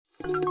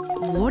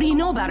you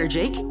know about her,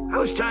 Jake? I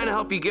was trying to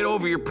help you get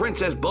over your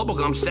Princess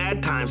Bubblegum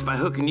sad times by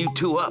hooking you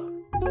two up.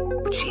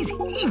 But she's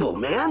evil,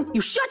 man.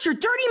 You shut your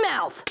dirty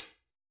mouth!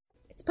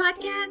 It's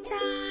podcast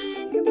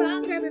time. Come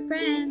on, grab your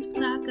friends. We'll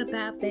talk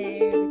about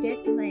very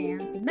distant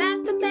lands. We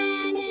met the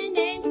man and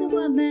names the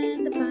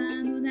woman. The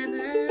fun will never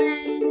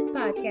end. It's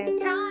podcast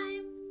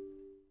time.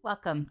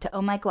 Welcome to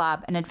Oh My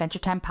Glob, an Adventure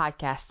Time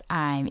podcast.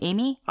 I'm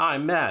Amy.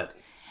 I'm Matt.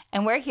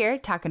 And we're here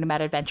talking about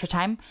Adventure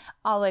Time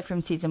all the way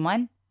from season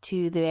 1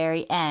 to the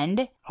very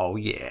end. Oh,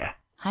 yeah.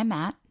 Hi,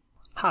 Matt.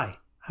 Hi.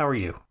 How are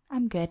you?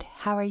 I'm good.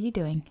 How are you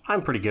doing?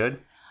 I'm pretty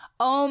good.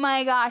 Oh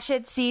my gosh,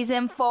 it's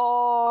season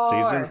 4.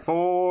 Season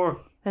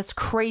 4. That's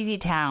crazy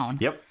town.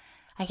 Yep.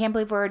 I can't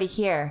believe we're already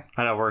here.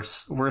 I know, we're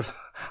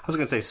I was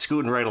going to say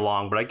scooting right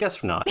along, but I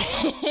guess not.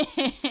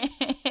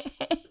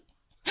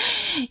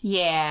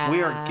 Yeah.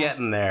 We are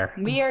getting there.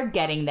 We are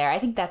getting there. I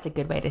think that's a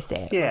good way to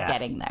say it. Yeah. We're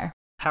getting there.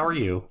 How are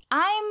you?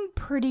 I'm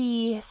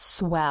pretty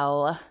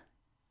swell.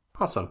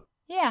 Awesome.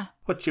 Yeah.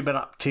 What you been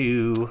up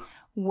to?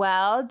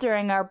 Well,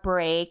 during our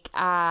break,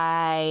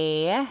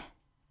 I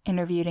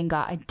interviewed and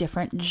got a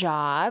different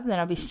job that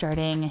I'll be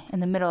starting in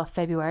the middle of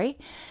February.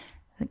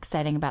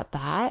 Exciting about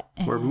that.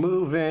 And We're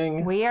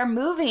moving. We are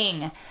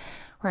moving.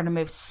 We're going to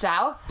move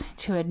south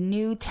to a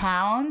new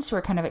town, so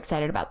we're kind of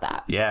excited about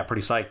that. Yeah,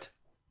 pretty psyched.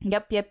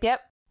 Yep.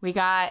 We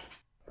got...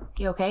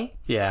 You okay?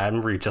 Yeah,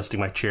 I'm readjusting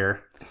my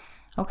chair.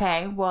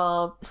 Okay,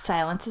 well,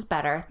 silence is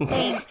better.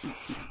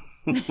 Thanks.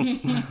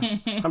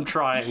 I'm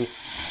trying.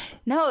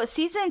 No,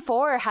 season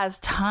 4 has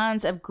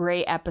tons of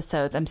great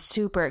episodes. I'm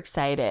super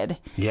excited.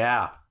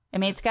 Yeah. I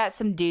mean, it's got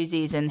some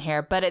doozies in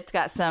here, but it's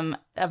got some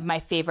of my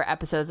favorite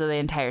episodes of the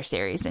entire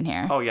series in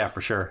here. Oh, yeah,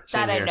 for sure.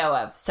 Same that here. I know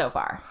of so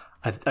far.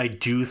 I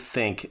do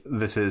think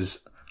this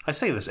is... I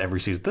say this every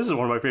season. This is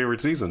one of my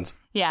favorite seasons.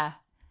 Yeah.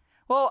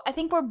 Well, I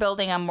think we're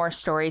building on more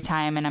story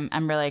time, and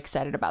I'm really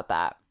excited about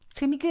that. It's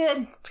going to be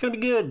good. It's going to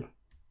be good.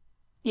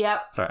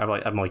 Yep.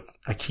 Sorry, I'm like,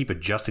 I keep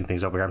adjusting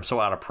things over here. I'm so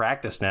out of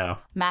practice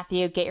now.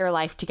 Matthew, get your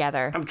life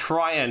together. I'm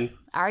trying.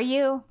 Are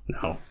you?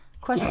 No.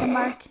 Question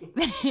mark?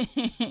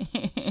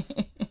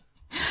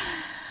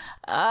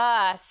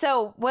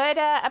 So what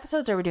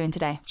episodes are we doing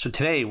today? So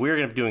today we're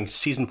going to be doing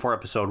season 4,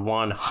 episode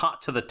 1,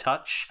 Hot to the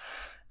Touch,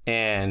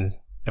 and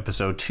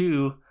episode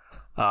 2,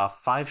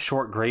 5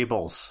 Short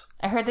Graybles.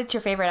 I heard that's your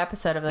favorite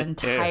episode of the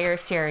entire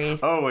series.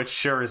 Oh, it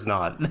sure is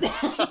not.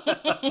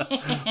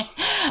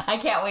 I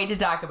can't wait to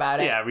talk about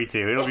it. Yeah, me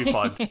too. It'll be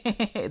fun.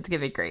 It's going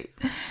to be great.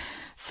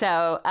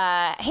 So,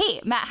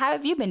 hey, Matt, how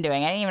have you been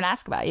doing? I didn't even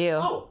ask about you.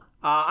 Oh.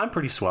 I'm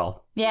pretty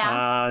swell.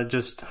 Yeah.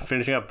 Just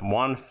finishing up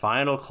one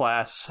final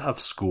class of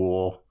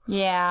school.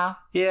 Yeah.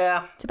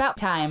 Yeah. It's about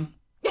time.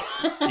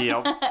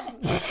 Yep.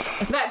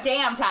 It's about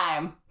damn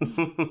time.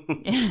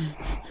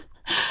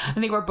 I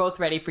think we're both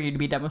ready for you to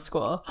be done with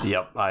school.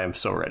 Yep, I am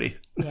so ready.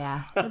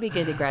 Yeah, it'll be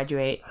good to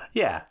graduate.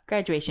 Yeah.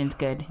 Graduation's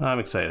good. I'm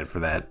excited for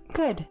that.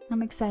 Good.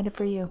 I'm excited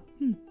for you.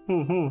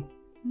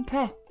 Mm-hmm.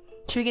 Okay.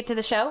 Should we get to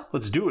the show?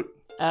 Let's do it.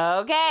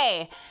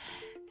 Okay.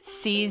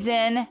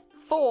 Season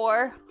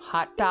 4,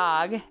 Hot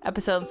Dog,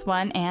 episodes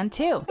 1 and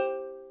 2.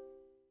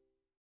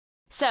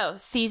 So,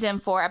 season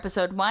 4,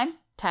 episode 1,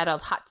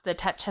 titled Hot to the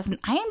Touch, has an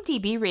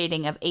IMDb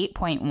rating of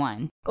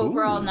 8.1.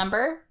 Overall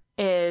number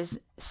is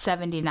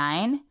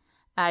 79.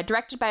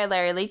 Directed by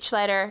Larry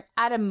Leachlighter,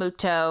 Adam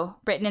Muto,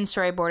 written and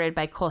storyboarded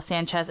by Cole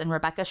Sanchez and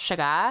Rebecca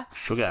Sugar.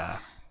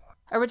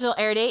 Original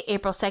air date,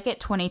 April 2nd,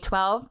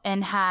 2012,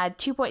 and had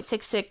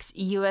 2.66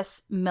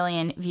 US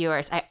million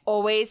viewers. I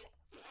always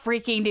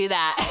freaking do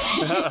that.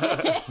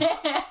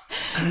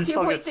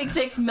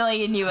 2.66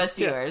 million US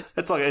viewers.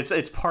 Yeah,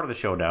 it's part of the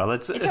show now.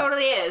 It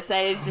totally is.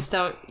 I just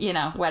don't,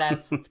 what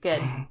else? It's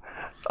good.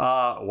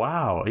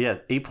 Wow. Yeah,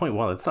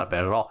 8.1. That's not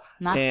bad at all.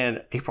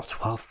 And April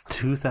 12th,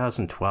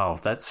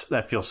 2012.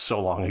 That feels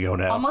so long ago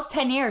now. Almost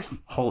 10 years.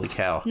 Holy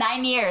cow.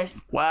 9 years.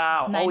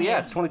 Wow. 9 years. Yeah,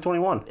 it's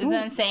 2021. Isn't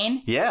that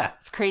insane? Yeah.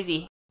 It's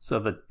crazy. So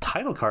the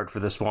title card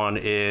for this one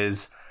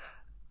is...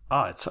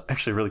 it's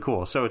actually really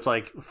cool. So it's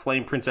like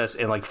Flame Princess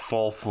in like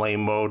full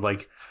flame mode,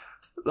 like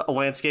a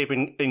landscape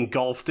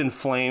engulfed in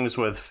flames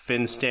with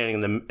Finn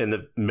standing in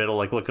the middle,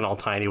 like looking all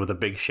tiny with a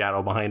big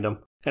shadow behind him.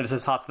 And it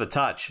says Hot to the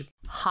Touch.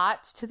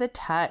 Hot to the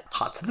touch.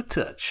 Hot to the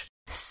touch.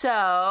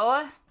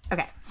 So,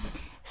 okay.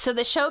 So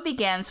the show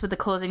begins with the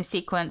closing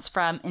sequence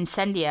from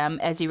Incendium,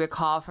 as you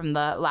recall from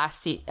the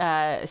last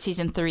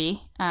season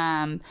 3.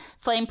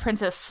 Flame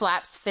Princess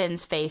slaps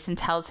Finn's face and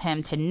tells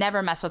him to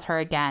never mess with her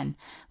again,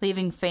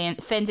 leaving Finn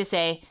to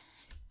say,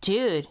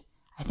 "Dude,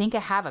 I think I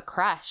have a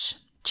crush."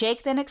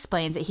 Jake then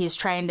explains that he's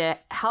trying to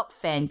help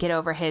Finn get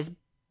over his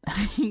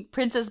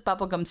Princess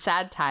Bubblegum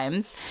sad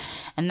times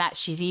and that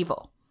she's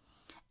evil.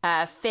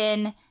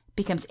 Finn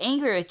becomes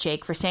angry with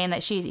Jake for saying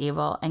that she's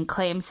evil and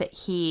claims that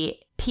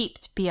he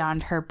peeped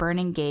beyond her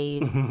burning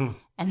gaze and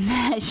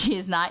that she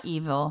is not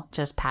evil,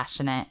 just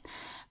passionate.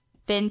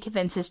 Finn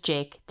convinces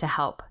Jake to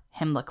help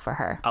him look for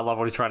her. I love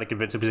when he's trying to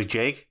convince him. He's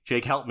like,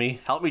 Jake, help me,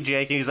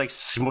 Jake. And he's like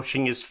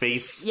smushing his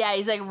face. Yeah,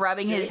 he's like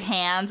rubbing his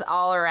hands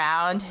all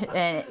around.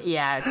 And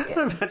yeah, it's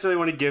good. Eventually,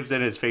 when he gives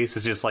in, his face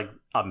is just like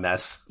a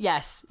mess.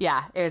 Yes,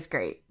 yeah, it was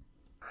great.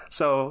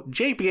 So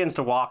Jake begins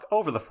to walk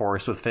over the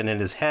forest with Finn in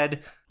his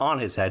head, on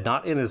his head,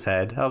 not in his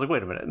head. I was like,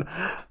 wait a minute.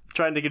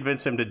 Trying to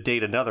convince him to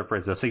date another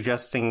princess,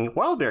 suggesting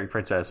Wildberry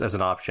Princess as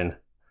an option.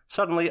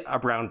 Suddenly, a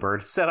brown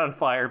bird, set on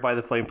fire by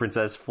the Flame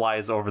Princess,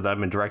 flies over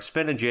them and directs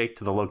Finn and Jake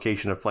to the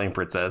location of Flame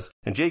Princess.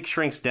 And Jake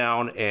shrinks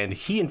down, and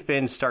he and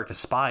Finn start to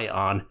spy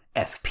on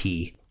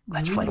FP.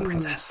 That's Flame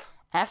Princess.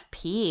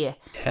 FP.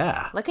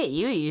 Yeah. Look at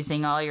you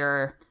using all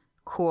your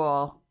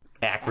cool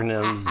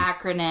Acronyms.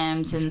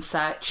 acronyms and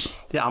such.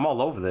 Yeah, I'm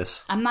all over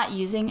this. I'm not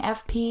using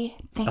FP.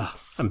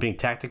 Thanks. I'm being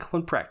tactical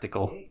and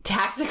practical.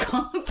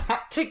 Tactical and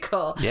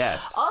practical.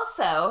 Yes.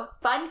 Also,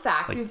 fun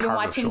fact, Like we've been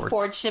cargo watching shorts.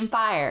 Forged in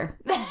Fire.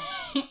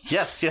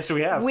 Yes,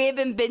 we have. We have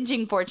been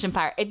binging Forged in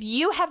Fire. If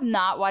you have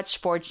not watched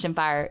Forged in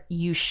Fire,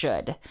 you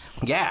should.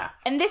 Yeah.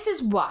 And this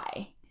is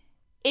why.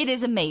 It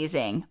is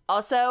amazing.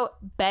 Also,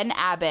 Ben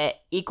Abbott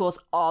equals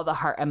all the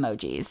heart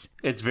emojis.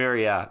 It's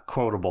very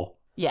quotable.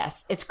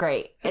 Yes, it's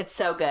great. It's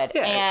so good.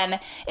 Yeah. And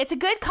it's a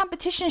good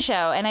competition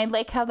show. And I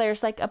like how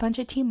there's like a bunch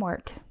of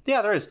teamwork.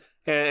 Yeah, there is.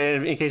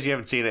 And in case you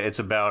haven't seen it, it's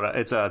about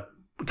it's a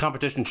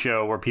competition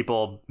show where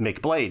people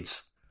make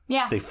blades.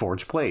 Yeah. They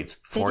forge blades,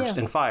 forged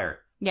do. in fire.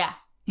 Yeah.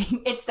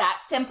 It's that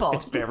simple.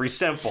 It's very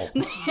simple.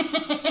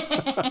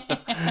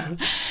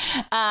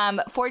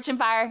 Forged in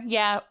Fire.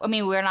 Yeah. I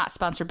mean, we're not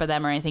sponsored by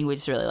them or anything. We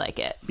just really like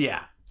it.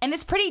 Yeah. And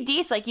it's pretty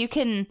decent. Like, you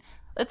can,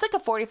 it's like a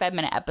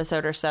 45-minute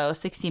episode or so,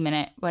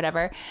 60-minute,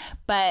 whatever.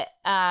 But,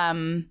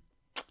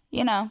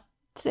 you know,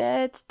 it's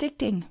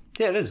addicting.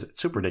 Yeah, it is.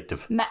 It's super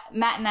addictive. Matt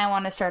and I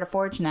want to start a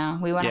forge now.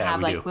 We want to Yeah,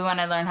 have, we do. we want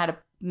to learn how to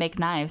make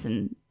knives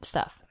and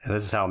stuff. And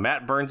this is how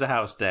Matt burns a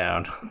house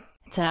down.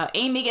 It's how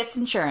Amy gets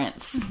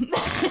insurance.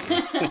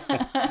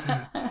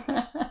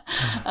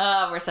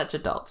 Oh, we're such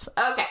adults.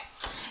 Okay.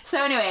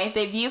 So anyway,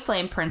 they view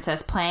Flame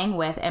Princess playing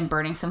with and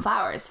burning some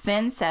flowers.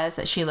 Finn says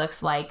that she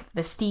looks like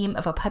the steam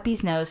of a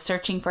puppy's nose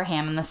searching for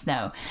ham in the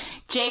snow.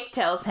 Jake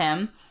tells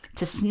him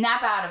to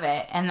snap out of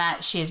it and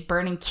that she is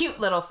burning cute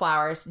little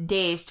flowers.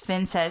 Dazed,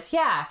 Finn says,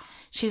 yeah,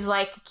 she's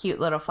like a cute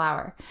little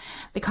flower.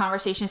 The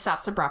conversation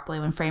stops abruptly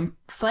when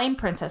Flame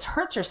Princess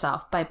hurts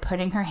herself by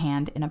putting her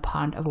hand in a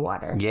pond of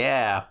water.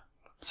 Yeah.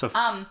 So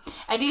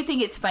I do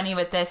think it's funny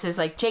with this is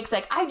like Jake's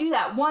like, I do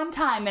that one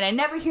time and I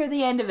never hear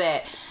the end of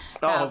it.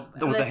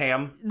 with the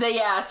ham.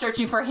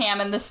 Searching for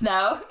ham in the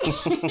snow.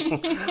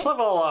 I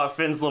love all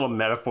Finn's little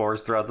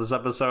metaphors throughout this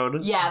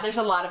episode. Yeah, there's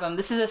a lot of them.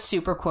 This is a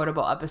super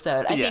quotable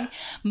episode. I think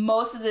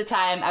most of the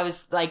time I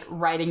was like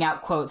writing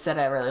out quotes that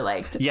I really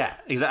liked. Yeah,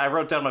 exactly. I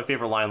wrote down my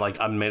favorite line like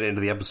a minute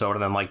into the episode,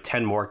 and then like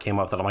 10 more came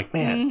up that I'm like,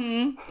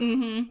 man.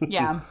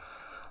 Yeah.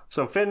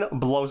 So Finn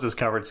blows his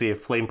cover to see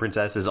if Flame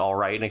Princess is all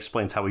right and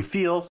explains how he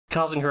feels,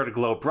 causing her to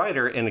glow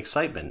brighter in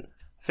excitement.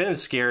 Finn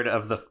is scared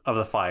of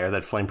the fire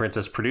that Flame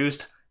Princess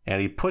produced,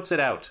 and he puts it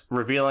out,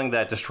 revealing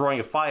that destroying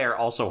a fire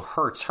also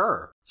hurts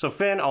her. So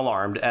Finn,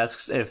 alarmed,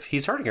 asks if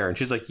he's hurting her, and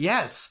she's like,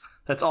 yes,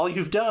 that's all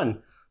you've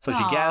done. So she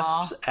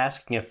gasps,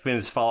 asking if Finn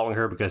is following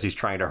her because he's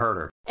trying to hurt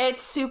her.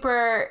 It's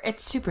super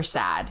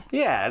sad.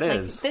 Yeah, it Like,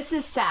 is. this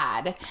is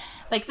sad.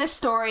 Like, this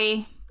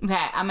story,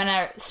 okay, I'm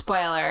gonna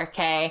spoiler,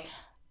 okay,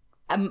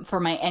 for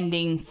my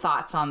ending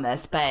thoughts on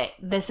this, but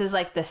this is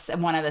like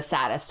one of the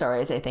saddest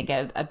stories I think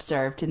I've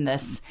observed in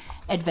this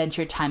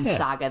Adventure Time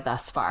saga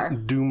thus far.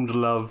 Doomed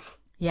love.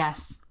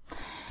 Yes.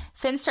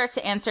 Finn starts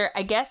to answer,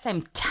 I guess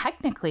I'm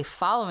technically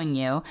following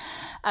you.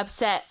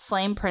 Upset,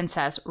 Flame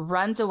Princess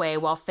runs away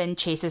while Finn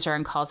chases her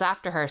and calls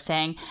after her,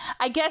 saying,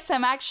 I guess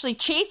I'm actually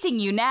chasing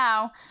you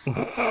now.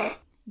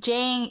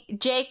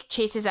 Jake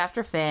chases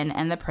after Finn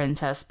and the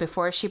princess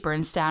before she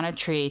burns down a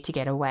tree to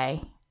get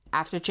away.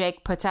 After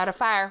Jake puts out a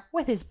fire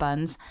with his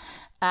buns,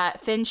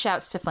 Finn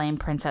shouts to Flame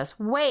Princess,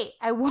 wait,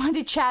 I want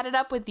to chat it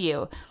up with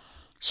you.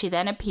 She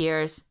then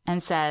appears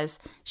and says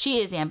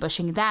she is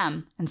ambushing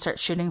them and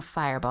starts shooting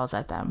fireballs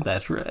at them.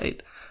 That's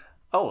right.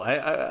 Oh,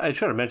 I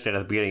should have mentioned it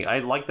at the beginning. I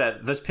like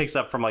that this picks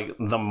up from like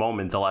the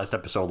moment the last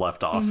episode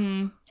left off.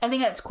 I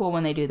think that's cool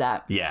when they do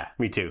that. Yeah,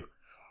 me too.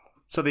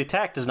 So the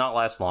attack does not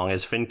last long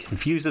as Finn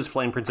confuses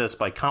Flame Princess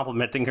by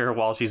complimenting her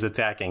while she's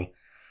attacking.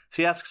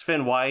 She asks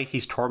Finn why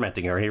he's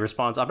tormenting her, and he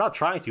responds, I'm not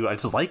trying to, I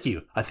just like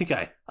you. I think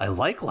I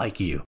like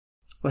you.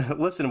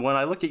 Listen, when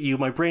I look at you,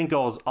 my brain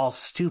goes all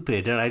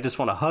stupid, and I just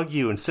want to hug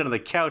you and sit on the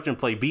couch and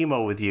play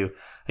BMO with you.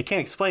 I can't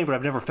explain, but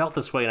I've never felt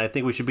this way, and I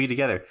think we should be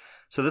together.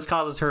 So this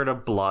causes her to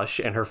blush,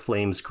 and her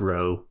flames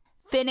grow.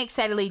 Finn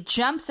excitedly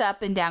jumps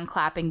up and down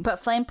clapping, but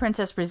Flame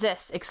Princess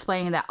resists,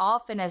 explaining that all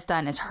Finn has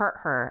done is hurt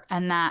her,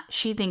 and that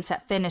she thinks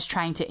that Finn is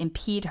trying to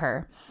impede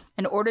her.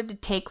 In order to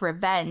take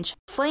revenge,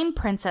 Flame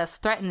Princess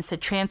threatens to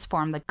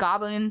transform the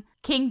Goblin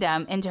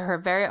Kingdom into her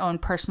very own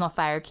personal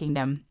fire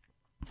kingdom.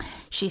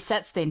 She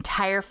sets the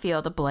entire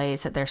field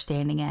ablaze that they're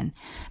standing in.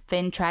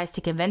 Finn tries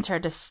to convince her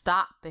to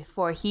stop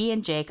before he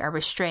and Jake are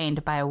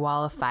restrained by a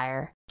wall of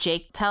fire.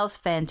 Jake tells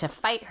Finn to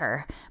fight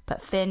her,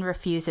 but Finn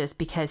refuses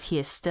because he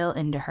is still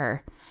into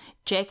her.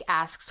 Jake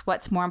asks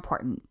what's more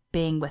important,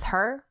 being with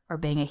her or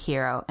being a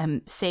hero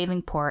and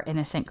saving poor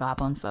innocent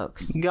goblin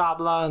folks.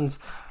 Goblins!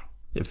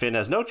 Finn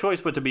has no choice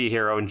but to be a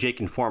hero, and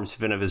Jake informs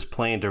Finn of his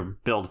plan to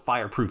build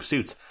fireproof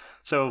suits.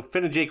 So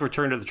Finn and Jake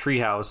return to the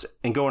treehouse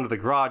and go into the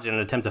garage in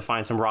an attempt to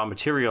find some raw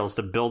materials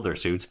to build their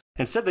suits.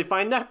 Instead, they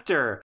find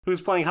Neptr,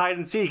 who's playing hide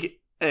and seek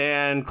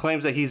and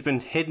claims that he's been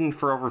hidden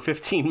for over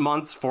 15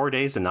 months, 4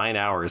 days, and 9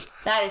 hours.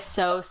 That is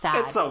so sad.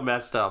 It's so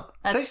messed up.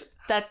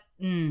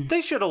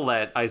 They should have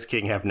let Ice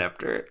King have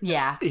Neptr.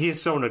 Yeah. He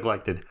is so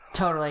neglected.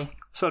 Totally.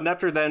 So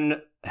Neptr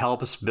then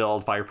helps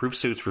build fireproof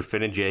suits for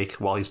Finn and Jake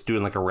while he's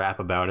doing like a rap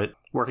about it,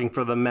 working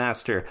for the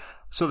Master.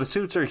 So the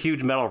suits are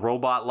huge metal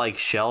robot-like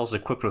shells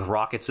equipped with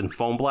rockets and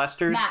foam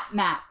blasters.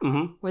 Matt.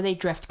 Mm-hmm. Were they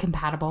drift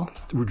compatible?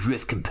 We're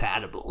drift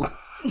compatible.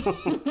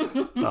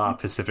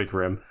 Pacific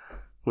Rim.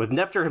 With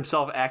Neptr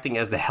himself acting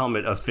as the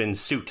helmet of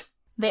Finn's suit.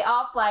 They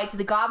all fly to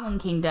the Goblin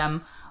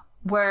Kingdom,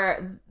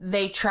 where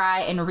they try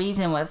and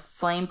reason with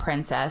Flame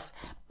Princess,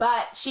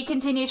 but she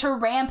continues her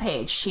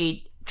rampage.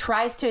 She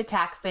tries to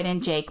attack Finn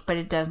and Jake, but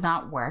it does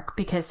not work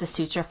because the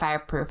suits are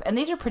fireproof. And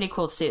these are pretty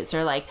cool suits.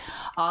 They're like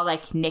all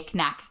like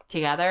knick-knack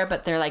together,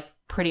 but they're like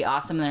pretty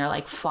awesome. They're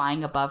like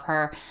flying above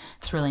her.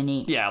 It's really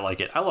neat. Yeah, I like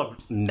it. I love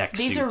neck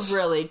suits. These are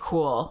really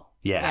cool.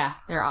 Yeah,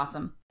 they're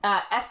awesome.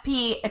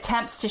 FP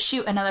attempts to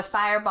shoot another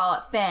fireball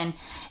at Finn.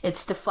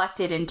 It's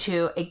deflected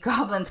into a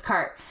goblin's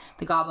cart.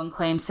 The goblin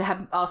claims to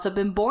have also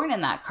been born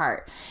in that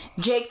cart.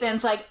 Jake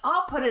then's like,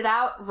 I'll put it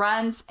out,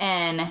 runs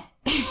and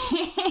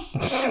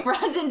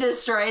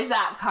destroys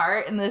that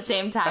cart in the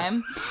same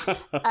time.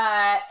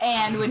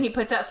 And when he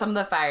puts out some of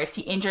the fires,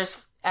 he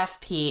injures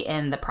FP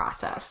in the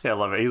process. Yeah, I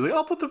love it. He's like,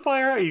 I'll put the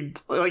fire out.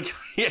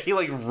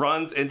 He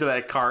runs into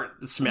that cart,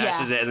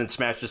 smashes it, and then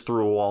smashes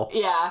through a wall.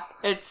 Yeah,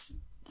 it's...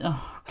 Oh,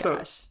 gosh. So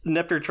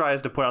Neptr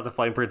tries to put out the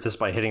Flame Princess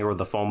by hitting her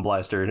with a foam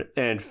blaster,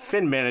 and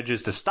Finn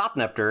manages to stop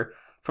Neptr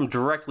from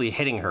directly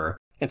hitting her.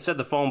 Instead,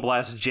 the foam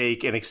blasts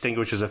Jake and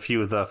extinguishes a few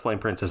of the Flame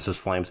Princess's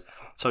flames.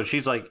 So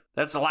she's like,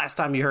 that's the last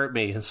time you hurt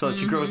me. And so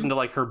she grows into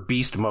like her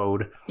beast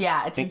mode.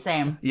 Yeah, it's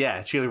insane.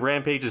 Yeah, she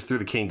rampages through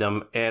the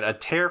kingdom, and a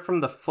tear from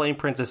the Flame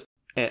Princess...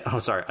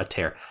 a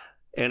tear.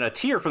 And a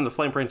tear from the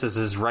Flame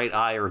Princess's right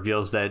eye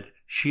reveals that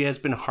she has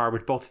been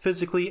harmed both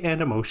physically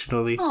and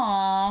emotionally.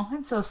 Aw,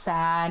 that's so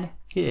sad.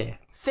 Yeah.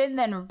 Finn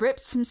then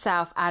rips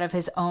himself out of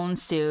his own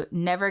suit,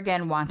 never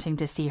again wanting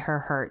to see her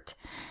hurt,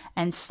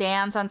 and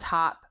stands on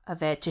top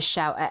of it to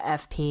shout at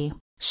FP.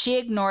 She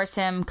ignores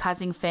him,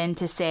 causing Finn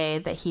to say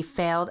that he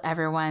failed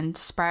everyone,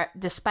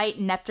 despite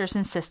Neptr's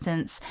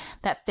insistence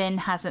that Finn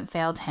hasn't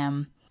failed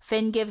him.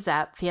 Finn gives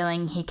up,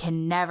 feeling he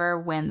can never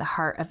win the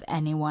heart of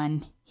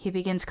anyone. He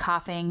begins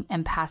coughing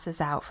and passes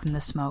out from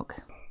the smoke.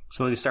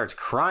 So then he starts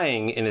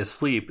crying in his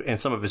sleep, and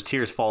some of his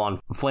tears fall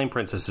on Flame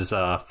Princess's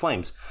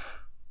flames,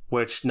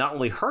 which not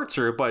only hurts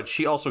her, but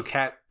it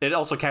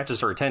also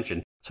catches her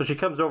attention. So she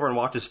comes over and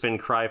watches Finn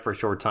cry for a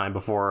short time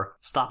before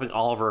stopping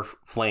all of her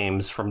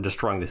flames from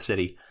destroying the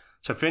city.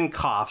 So Finn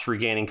coughs,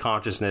 regaining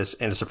consciousness,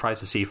 and is surprised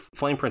to see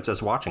Flame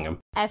Princess watching him.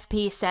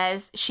 FP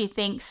says she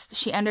thinks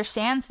she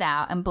understands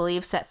now and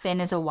believes that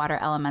Finn is a water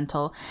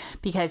elemental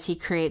because he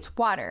creates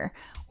water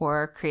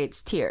or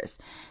creates tears.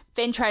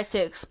 Finn tries to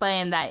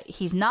explain that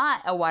he's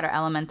not a water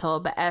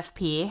elemental, but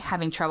FP,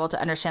 having trouble to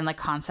understand the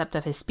concept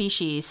of his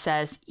species,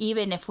 says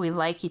even if we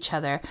like each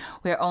other,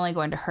 we are only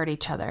going to hurt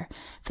each other.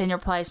 Finn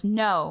replies,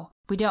 no,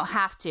 we don't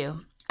have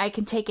to. I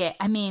can take it.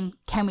 I mean,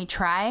 can we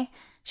try?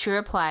 She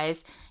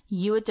replies,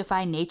 you would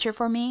defy nature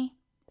for me?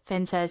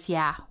 Finn says,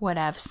 yeah,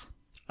 whatevs.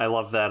 I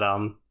love that.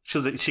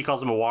 She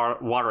calls him a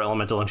water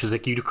elemental, and she's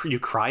like, you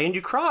cry and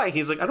you cry.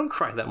 He's like, I don't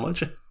cry that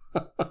much.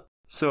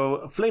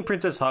 So Flame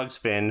Princess hugs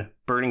Finn,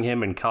 burning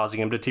him and causing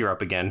him to tear up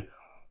again.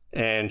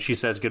 And she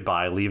says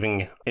goodbye,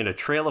 leaving in a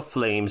trail of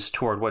flames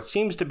toward what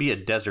seems to be a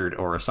desert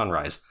or a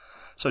sunrise.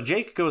 So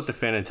Jake goes to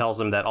Finn and tells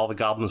him that all the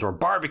goblins were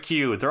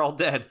barbecued, they're all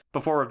dead,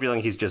 before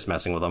revealing he's just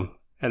messing with them,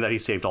 and that he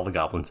saved all the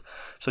goblins.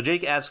 So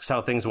Jake asks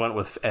how things went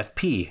with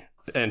FP,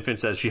 and Finn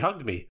says she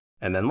hugged me,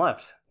 and then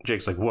left.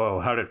 Jake's like, whoa,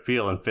 how did it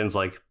feel? And Finn's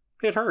like,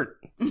 it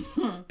hurt.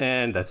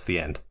 And that's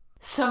the end.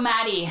 So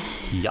Maddie,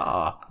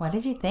 yeah, what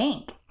did you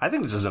think? I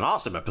think this is an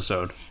awesome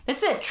episode.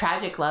 This is a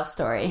tragic love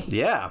story.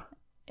 Yeah.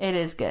 It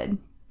is good.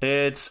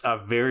 It's a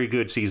very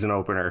good season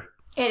opener.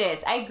 It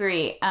is. I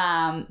agree.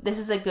 This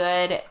is a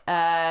good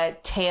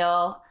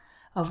tale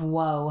of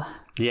woe.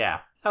 Yeah,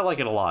 I like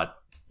it a lot.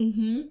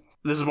 Mm-hmm.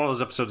 This is one of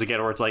those episodes again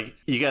where it's like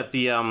you got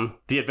the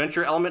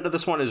adventure element of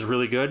this one is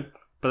really good,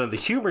 but then the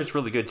humor is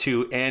really good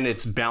too, and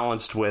it's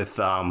balanced with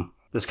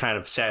this kind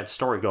of sad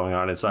story going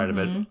on inside of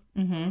it.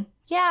 Mm-hmm.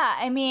 Yeah,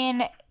 I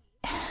mean,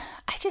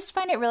 I just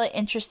find it really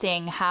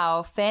interesting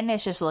how Finn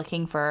is just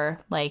looking for,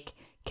 like,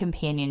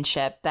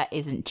 companionship that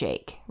isn't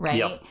Jake, right?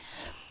 Yep.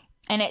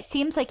 And it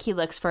seems like he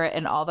looks for it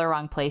in all the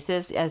wrong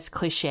places, as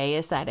cliche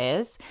as that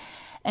is.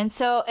 And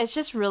so it's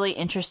just really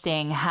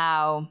interesting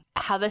how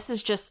this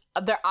is just,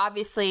 they're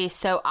obviously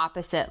so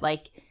opposite.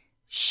 Like,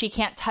 she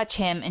can't touch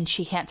him and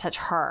she can't touch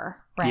her,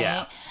 right?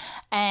 Yeah.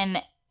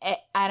 And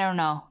I don't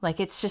know. Like,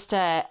 it's just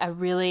a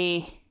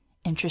really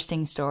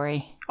interesting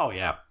story. Oh,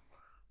 yeah.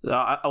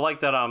 I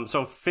like that.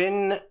 So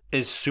Finn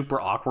is super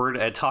awkward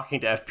at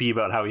talking to FP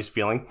about how he's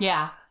feeling.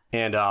 Yeah.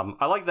 And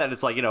I like that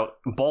it's like, you know,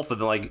 both of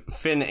them, like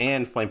Finn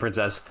and Flame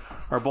Princess,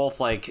 are both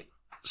like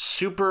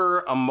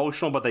super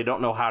emotional, but they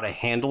don't know how to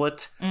handle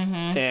it.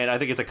 Mm-hmm. And I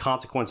think it's a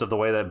consequence of the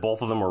way that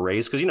both of them were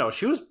raised. Because, you know,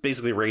 she was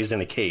basically raised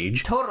in a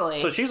cage. Totally.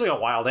 So she's like a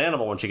wild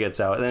animal when she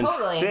gets out. And then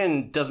Totally.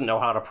 Finn doesn't know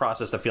how to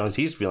process the feelings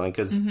he's feeling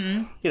because,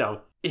 you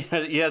know,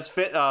 he has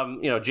Finn,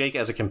 you know, Jake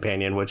as a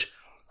companion, which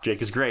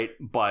Jake is great,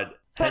 but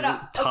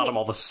hasn't taught him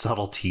all the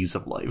subtleties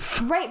of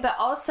life. Right, but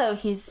also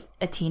he's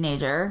a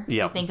teenager.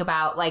 Yeah. You think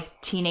about,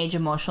 like, teenage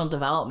emotional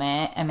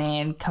development. I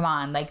mean, come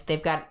on. Like,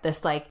 they've got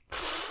this, like,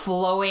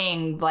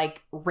 flowing,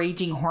 like,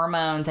 raging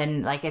hormones,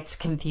 and, like, it's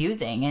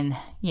confusing. And,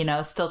 you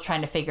know, still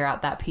trying to figure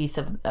out that piece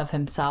of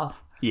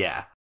himself.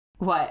 Yeah.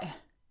 What?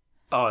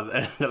 Oh,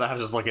 and I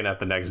was just looking at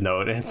the next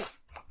note, and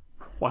it's,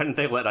 why didn't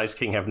they let Ice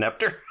King have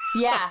Neptune?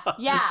 Yeah.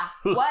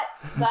 What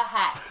the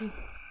heck?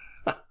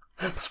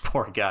 This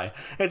poor guy.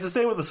 It's the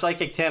same with the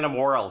psychic tandem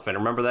war elephant.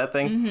 Remember that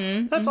thing?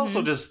 Mm-hmm, That's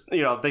also just,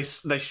 you know, they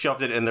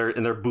shoved it in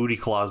their booty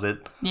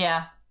closet.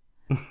 Yeah.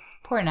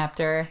 Poor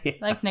Neptune. Yeah.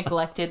 Like,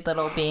 neglected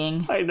little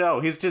being. I know.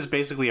 He's just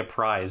basically a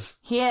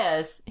prize. He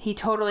is. He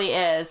totally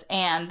is.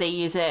 And they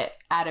use it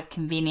out of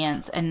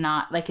convenience and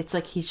not, like, it's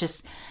like he's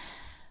just...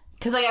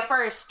 Because, like, at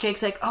first,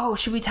 Jake's like, oh,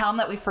 should we tell him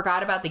that we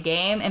forgot about the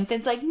game? And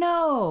Finn's like,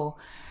 no.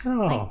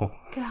 Oh. Like,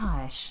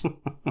 gosh.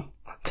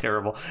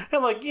 Terrible.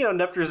 And, like, you know,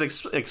 Neptune's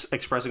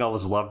expressing all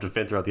this love to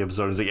Finn throughout the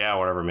episode. He's like, yeah,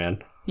 whatever,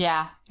 man.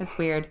 Yeah, it's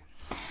weird.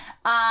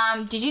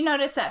 Did you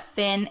notice that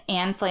Finn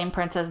and Flame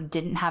Princess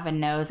didn't have a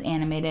nose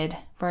animated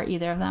for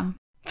either of them?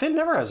 Finn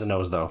never has a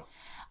nose, though.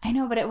 I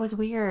know, but it was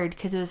weird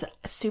because it was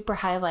super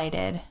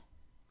highlighted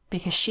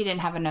because she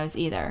didn't have a nose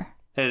either.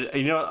 And,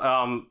 you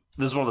know,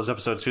 this is one of those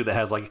episodes, too, that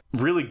has, like,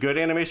 really good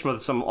animation,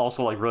 but some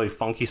also, like, really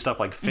funky stuff.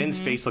 Like, Finn's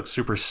face looks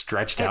super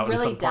stretched out in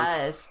some parts.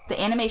 It really does.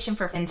 The animation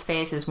for Finn's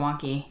face is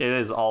wonky. It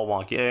is all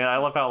wonky. And I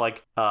love how,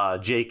 like,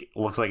 Jake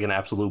looks like an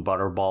absolute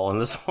butterball in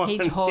this one. He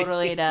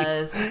totally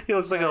does. He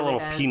looks like a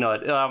little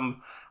peanut.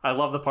 I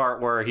love the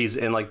part where he's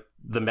in, like,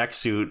 the mech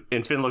suit,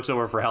 and Finn looks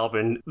over for help,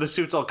 and the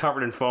suit's all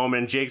covered in foam,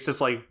 and Jake's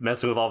just, like,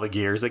 messing with all the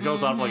gears. It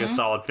goes on for, like, a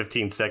solid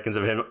 15 seconds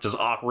of him just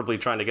awkwardly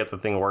trying to get the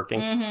thing working.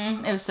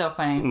 Mm-hmm. It was so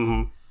funny.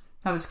 Mm-hmm.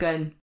 That was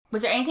good.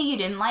 Was there anything you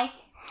didn't like?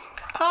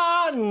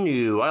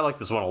 No. I like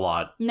this one a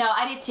lot. No,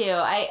 I did too.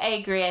 I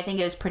agree. I think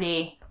it was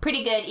pretty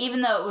good.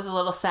 Even though it was a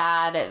little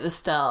sad, it was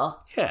still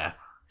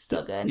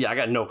good. Yeah, I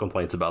got no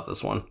complaints about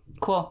this one.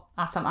 Cool.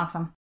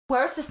 Awesome.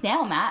 Where's the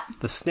snail, Matt?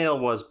 The snail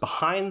was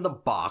behind the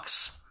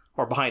box,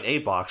 or behind a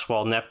box,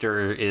 while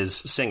Neptune is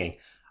singing.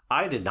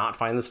 I did not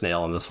find the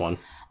snail in this one.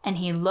 And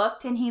he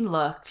looked and he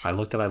looked. I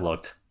looked and I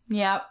looked.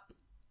 Yep.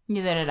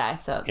 Neither did I,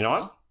 so... You know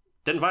what?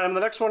 Didn't find him in the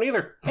next one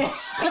either.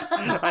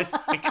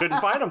 I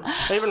couldn't find him.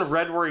 I even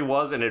read where he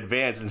was in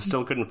advance and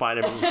still couldn't find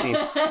him in the scene.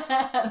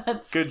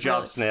 Good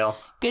job, snail.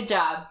 Good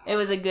job. It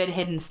was a good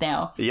hidden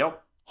snail.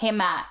 Yep. Hey,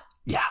 Matt.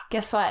 Yeah.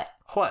 Guess what?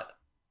 What?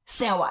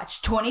 Snail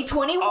Watch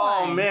 2021.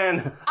 Oh,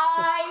 man.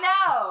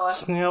 I know.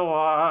 Snail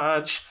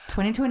Watch.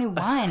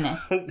 2021.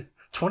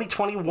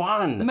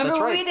 2021. Remember That's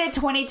right. we did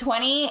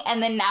 2020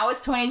 and then now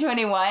it's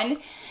 2021?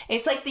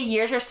 It's like the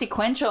years are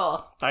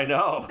sequential. I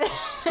know.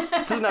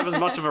 It doesn't have as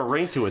much of a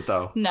ring to it,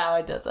 though. No,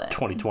 it doesn't.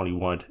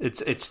 2021.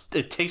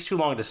 It takes too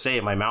long to say.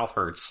 My mouth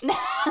hurts.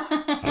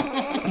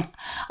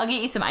 I'll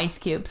get you some ice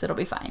cubes. It'll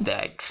be fine.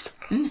 Thanks.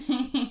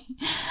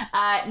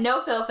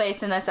 No Phil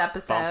face in this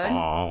episode.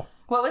 Oh.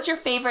 What was your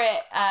favorite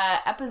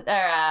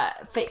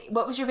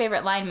what was your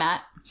favorite line,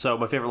 Matt? So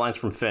my favorite line's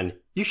from Finn.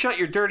 You shut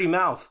your dirty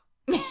mouth.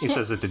 He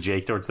says it to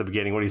Jake towards the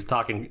beginning when he's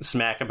talking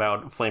smack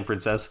about Flame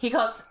Princess. He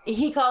calls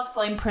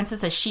Flame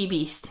Princess a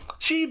she-beast.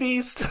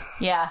 She-beast.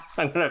 Yeah.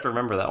 I'm going to have to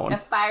remember that one. A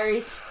fiery...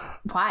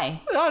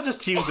 Why? Oh,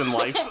 just to use in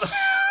life.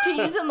 To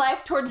use in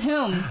life towards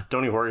whom?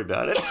 Don't even worry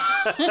about it.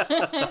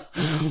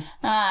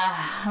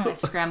 I'm going to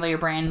scramble your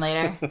brain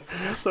later.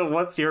 So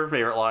what's your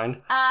favorite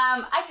line?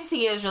 I just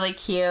think it was really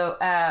cute.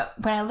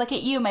 When I look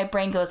at you, my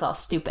brain goes all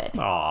stupid.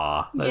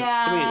 Aw.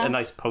 Yeah. I mean, a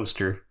nice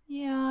poster.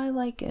 Yeah, I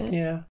like it.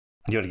 Yeah.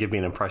 You want to give me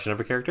an impression of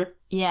a character?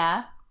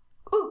 Yeah.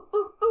 Ooh,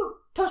 ooh, ooh.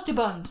 Toasty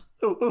buns.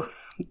 Ooh, ooh.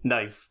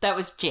 Nice. That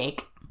was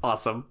Jake.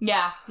 Awesome.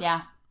 Yeah.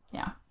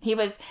 He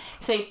was...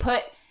 So he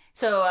put...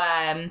 So,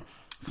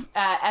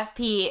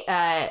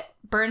 FP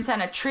burns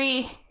down a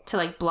tree to,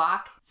 like,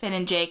 block Finn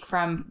and Jake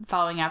from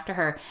following after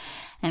her.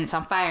 And it's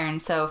on fire. And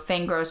so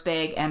Finn grows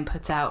big and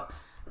puts out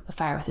the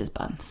fire with his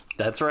buns.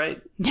 That's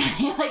right.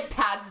 He, like,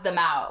 pads them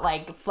out,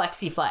 like,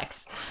 flexi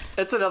flex.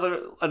 It's another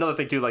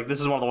thing, too. Like,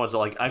 this is one of the ones that,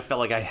 like, I felt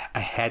like I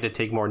had to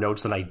take more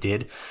notes than I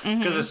did.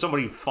 Because there's so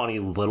many funny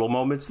little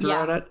moments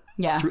throughout it.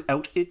 Yeah.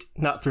 Throughout it.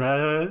 Not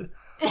throughout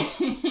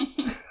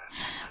it.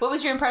 What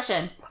was your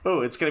impression?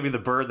 Oh, it's going to be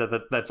the bird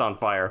that's on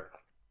fire.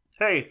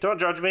 Hey, don't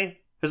judge me.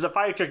 There's a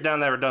fire chick down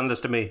there who done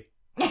this to me.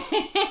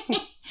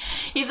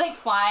 He's, like,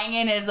 flying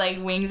and his,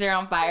 like, wings are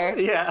on fire.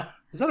 Yeah.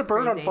 Is that a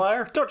bird crazy. on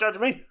fire? Don't judge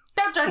me.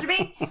 Don't judge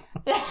me.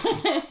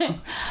 I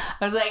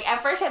was like,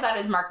 at first I thought it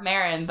was Mark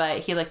Maron, but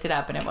he looked it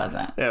up and it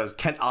wasn't. Yeah, it was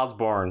Kent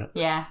Osborne.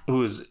 Yeah.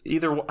 He's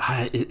either one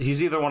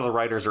of the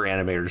writers or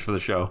animators for the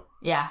show.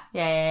 Yeah.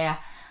 Hey,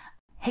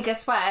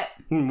 guess what?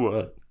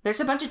 What? There's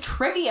a bunch of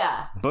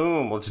trivia.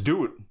 Boom, let's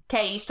do it.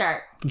 Okay, you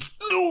start. Let's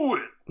do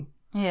it.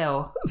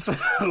 Ew.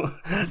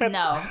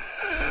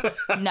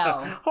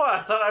 No.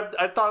 What?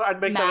 I thought I'd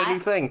make that a new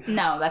thing.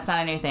 No, that's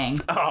not a new thing.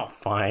 Oh,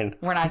 fine.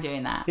 We're not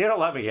doing that. You don't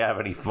let me have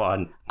any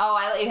fun. Oh,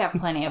 I let you have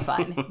plenty of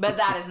fun. But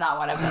that is not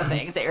one of the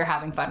things that you're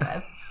having fun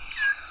with.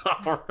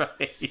 All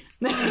right.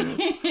 So,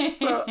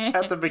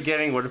 at the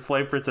beginning, when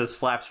Flame Princess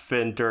slaps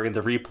Finn during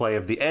the replay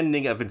of the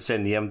ending of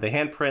Incendium, the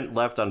handprint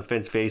left on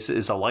Finn's face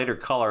is a lighter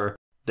color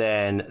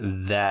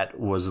than that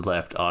was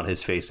left on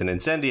his face in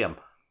Incendium.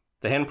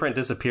 The handprint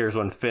disappears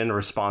when Finn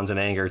responds in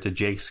anger to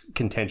Jake's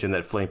contention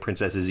that Flame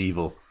Princess is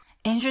evil.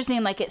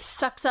 Interesting, like it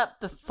sucks up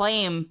the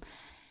flame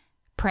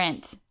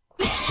print.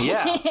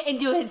 Yeah.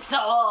 Into his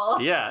soul.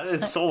 Yeah,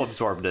 his soul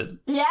absorbed it.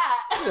 Yeah.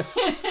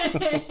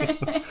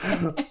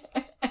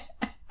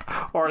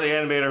 Or the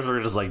animators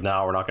were just like,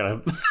 no, we're not gonna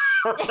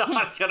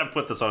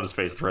put this on his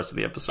face the rest of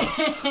the episode.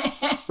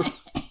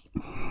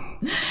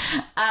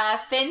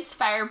 Finn's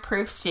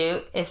fireproof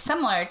suit is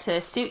similar to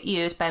the suit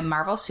used by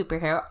Marvel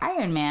superhero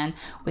Iron Man,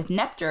 with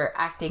Neptune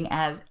acting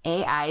as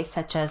AI,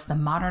 such as the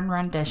modern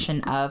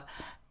rendition of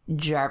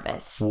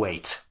Jarvis.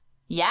 Wait.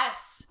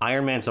 Yes.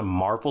 Iron Man's a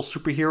Marvel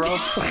superhero?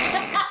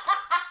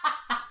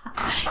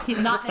 He's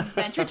not an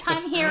Adventure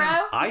Time hero?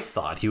 I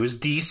thought he was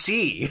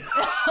DC.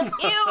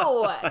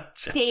 Ew,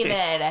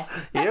 David.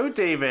 Ew,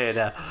 David.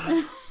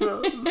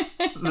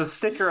 The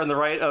sticker on the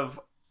right of...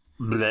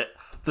 Bleh.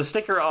 The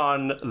sticker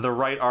on the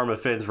right arm of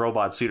Finn's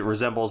robot suit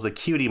resembles the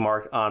cutie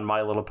mark on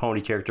My Little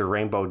Pony character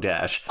Rainbow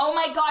Dash. Oh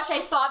my gosh, I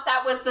thought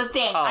that was the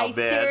thing. Oh, I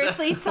man.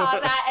 seriously saw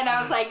that and I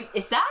was like,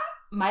 is that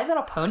My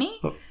Little Pony?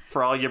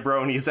 For all you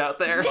bronies out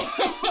there.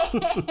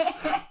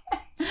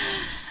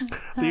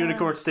 The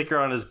unicorn sticker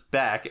on his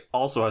back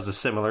also has a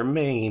similar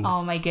mane.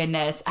 Oh my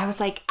goodness. I was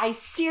like, I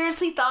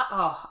seriously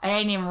thought, I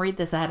didn't even read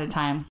this ahead of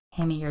time.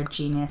 Hammy, you're a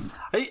genius.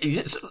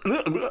 I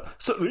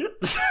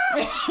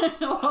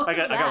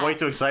got way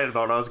too excited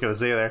about what I was going to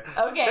say there.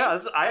 Okay. Yeah,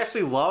 I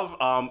actually love...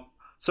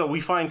 So we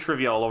find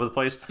trivia all over the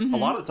place. Mm-hmm. A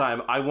lot of the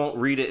time, I won't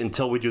read it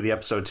until we do the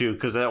episode, too,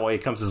 because that way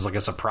it comes as like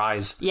a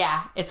surprise.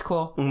 Yeah, it's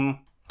cool.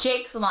 Mm-hmm.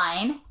 Jake's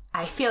line,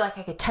 I feel like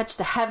I could touch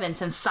the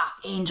heavens and sock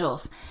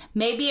angels,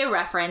 may be a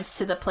reference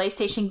to the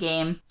PlayStation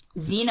game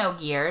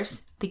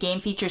Xenogears. The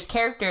game features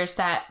characters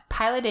that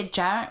piloted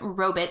giant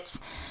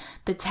robots.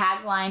 The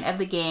tagline of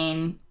the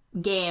game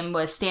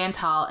was Stand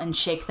Tall and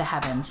Shake the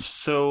Heavens.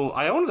 So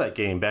I owned that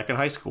game back in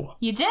high school.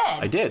 You did?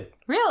 I did.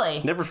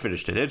 Really? Never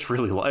finished it. It's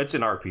it's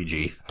an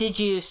RPG. Did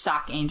you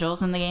sock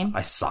angels in the game?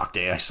 I socked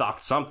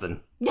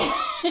something.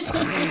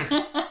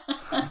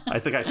 I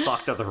think I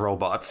socked other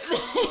robots.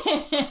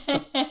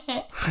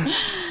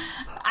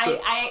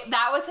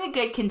 That was a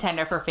good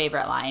contender for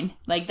favorite line.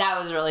 Like, that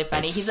was really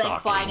funny. He's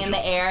like flying in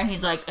the air and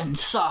he's like, and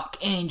sock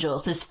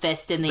angels, his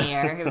fist in the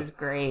air. It was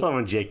great. I love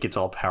when Jake gets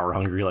all power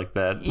hungry like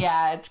that.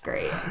 Yeah, it's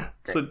great.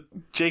 So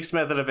Jake's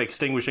method of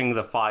extinguishing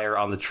the fire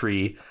on the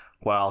tree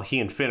while he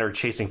and Finn are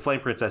chasing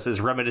Flame Princess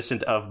is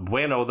reminiscent of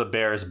Bueno the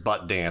Bear's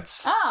butt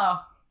dance.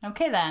 Oh,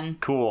 okay then.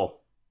 Cool.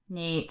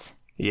 Neat.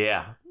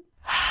 Yeah.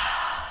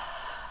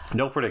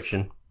 No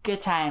prediction.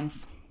 Good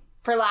times.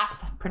 For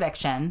last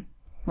prediction,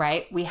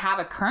 right? We have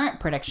a current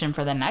prediction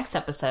for the next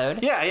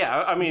episode.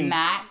 Yeah. I mean,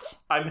 Matt.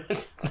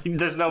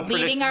 There's no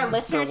prediction. Leading our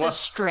listeners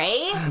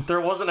astray?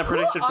 There wasn't a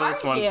prediction for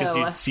this one because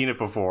you? you'd seen it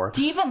before.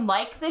 Do you even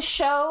like this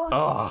show?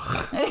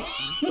 Ugh.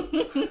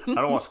 I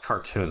don't watch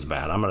cartoons,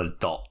 man. I'm an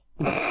adult.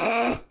 So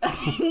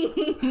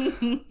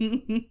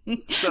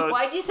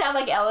why'd you sound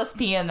like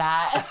LSP in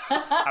that?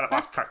 I don't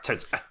watch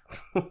cartoons.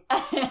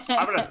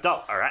 I'm an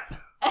adult, all right?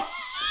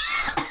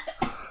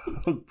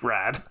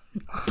 Brad.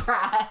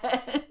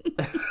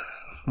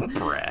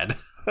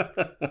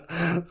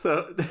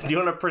 So, do you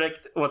want to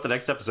predict what the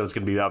next episode's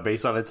going to be about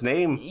based on its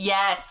name?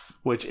 Yes.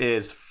 Which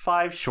is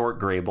 5 Short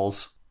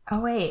Graybles.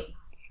 Oh, wait.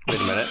 Wait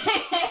a minute.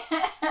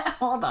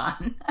 Hold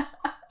on.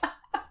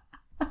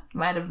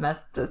 Might have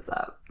messed this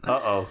up.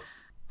 Uh-oh.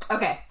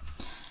 Okay.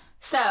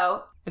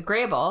 So, a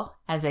Grayble,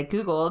 as I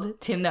Googled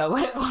to know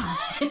what it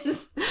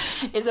was,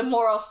 is a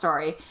moral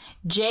story.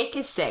 Jake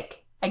is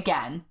sick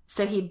again,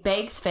 so he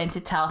begs Finn to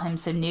tell him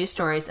some new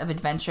stories of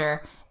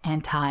adventure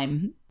and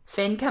time.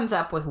 Finn comes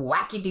up with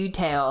wacky-doo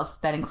tales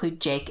that include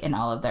Jake and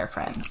all of their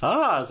friends.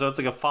 Ah, so it's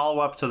like a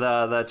follow-up to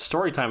that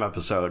Storytime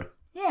episode.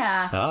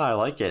 Yeah. Ah, I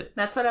like it.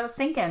 That's what I was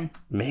thinking.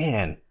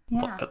 Man.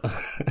 Yeah.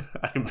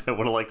 I would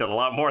have liked that a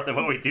lot more than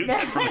what we do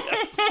get from the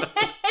episode.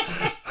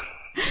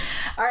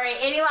 All right,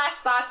 any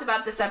last thoughts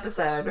about this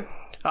episode?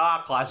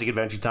 Classic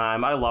Adventure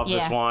Time. I love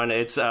this one.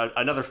 It's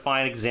another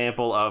fine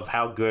example of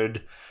how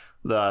good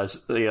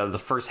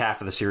the first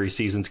half of the series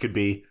seasons could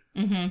be.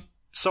 Mm-hmm.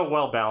 So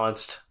well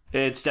balanced.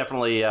 It's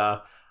definitely.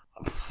 I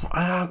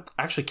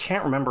actually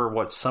can't remember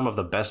what some of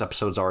the best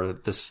episodes are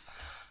this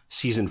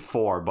season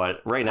 4,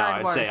 but right now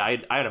Card I'd say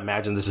Wars. I'd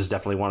imagine this is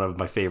definitely one of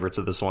my favorites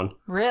of this one.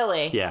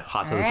 Really? Yeah,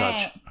 hot to the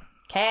touch.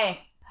 Okay,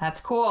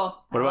 that's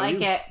cool. What I about like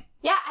you? it.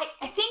 Yeah,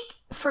 I think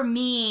for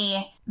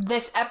me,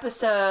 this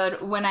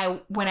episode, when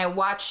I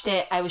watched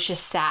it, I was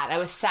just sad. I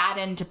was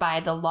saddened by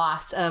the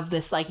loss of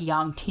this like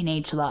young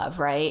teenage love,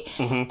 right?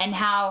 Mm-hmm. And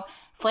how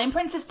Flame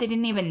Princess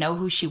didn't even know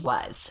who she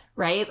was,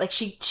 right? Like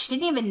she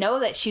didn't even know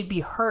that she'd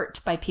be hurt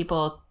by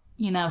people,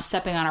 you know,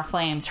 stepping on her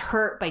flames,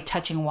 hurt by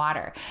touching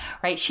water,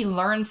 right? She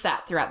learns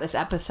that throughout this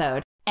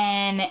episode.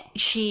 And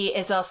she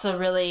is also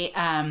really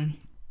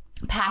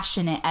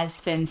passionate, as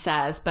Finn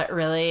says, but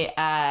really,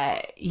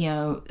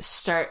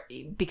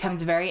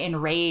 becomes very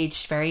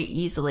enraged very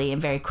easily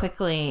and very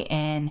quickly.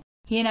 And,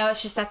 you know,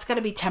 it's just that's got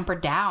to be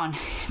tempered down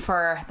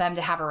for them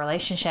to have a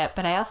relationship.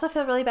 But I also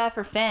feel really bad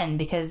for Finn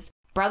because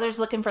brother's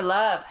looking for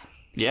love.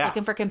 Yeah.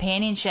 Looking for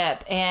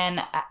companionship.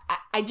 And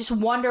I just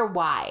wonder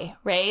why,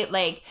 right?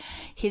 Like,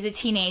 he's a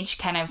teenage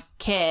kind of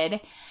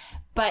kid,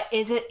 but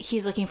is it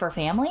he's looking for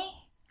family?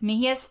 I mean,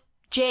 he has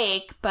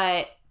Jake,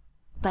 but,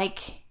 like,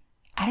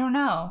 I don't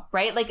know,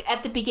 right? Like,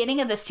 at the beginning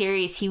of the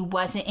series, he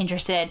wasn't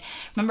interested.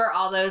 Remember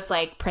all those,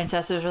 like,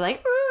 princesses were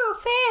like, ooh,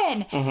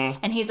 Finn! Mm-hmm.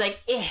 And he's like,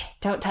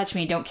 don't touch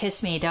me, don't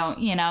kiss me, don't,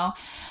 you know?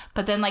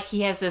 But then, like,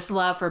 he has this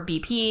love for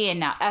BP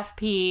and now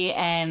FP,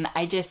 and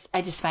I just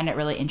find it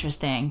really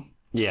interesting.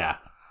 Yeah.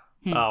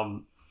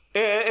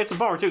 It's a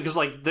bummer, too, because,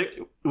 like,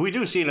 we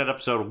do see in that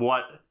episode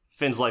what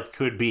Finn's life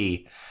could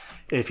be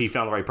if he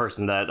found the right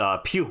person. That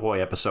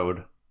Puhoy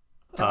episode.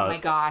 Oh my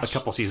gosh. A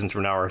couple seasons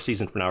from now, or a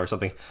season from now, or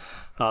something.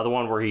 The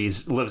one where he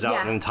lives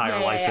out an entire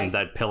life in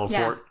that pillow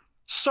fort.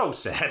 So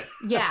sad.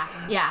 Yeah.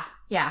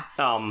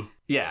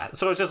 Yeah.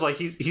 So it's just like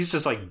he's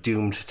just like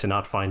doomed to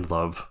not find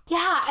love.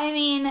 Yeah, I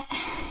mean,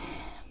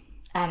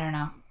 I don't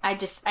know. I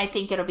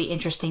think it'll be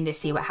interesting to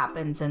see what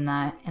happens in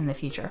the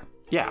future.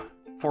 Yeah,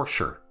 for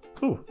sure.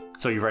 Ooh.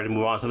 So you ready to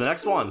move on to the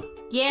next one?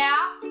 Yeah.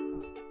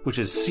 Which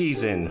is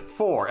season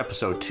 4,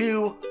 episode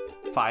 2,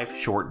 5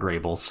 Short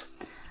Graybles.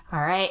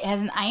 All right. It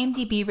has an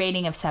IMDb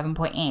rating of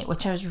 7.8,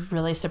 which I was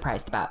really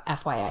surprised about,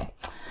 FYI.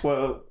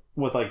 Well,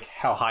 with like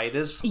how high it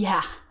is?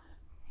 Yeah.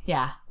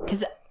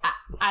 Because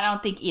I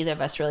don't think either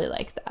of us really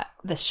like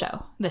this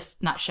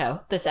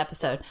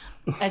episode,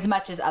 as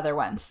much as other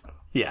ones.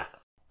 Yeah.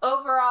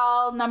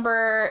 Overall,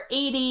 number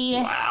 80.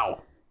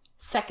 Wow.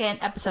 Second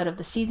episode of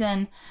the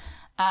season.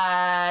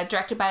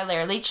 Directed by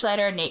Larry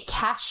Leachlighter, Nate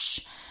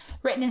Cash.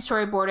 Written and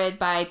storyboarded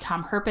by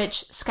Tom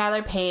Herpich,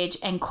 Skylar Page,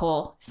 and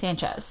Cole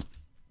Sanchez.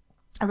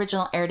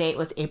 Original air date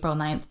was April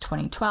 9th,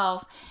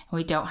 2012. And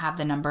we don't have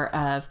the number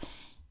of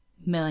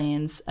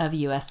millions of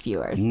U.S.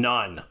 viewers.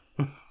 None.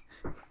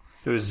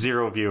 It was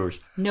 0 viewers.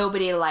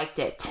 Nobody liked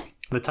it.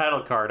 The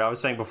title card, I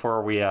was saying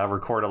before we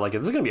recorded, like,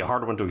 this is going to be a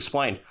hard one to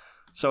explain.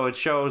 So it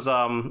shows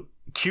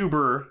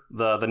Cuber,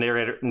 the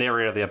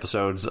narrator of the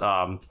episodes,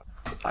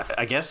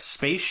 I guess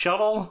space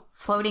shuttle?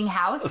 Floating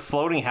house? A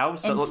floating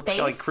house that looks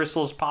like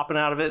crystals popping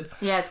out of it.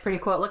 Yeah, it's pretty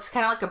cool. It looks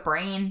kind of like a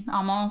brain,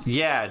 almost.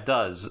 Yeah, it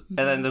does. Mm-hmm.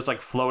 And then there's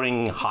like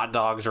floating hot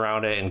dogs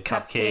around it and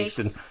cupcakes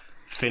and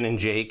Finn and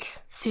Jake.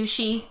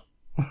 Sushi.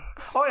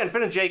 Oh, yeah, and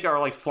Finn and Jake are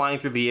like flying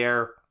through the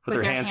air with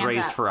their hands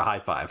raised up for a high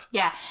five.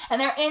 Yeah,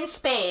 and they're in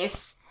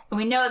space. And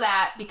we know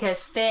that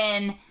because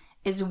Finn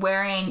is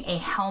wearing a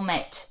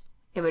helmet,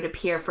 it would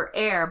appear, for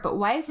air. But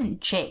why isn't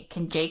Jake?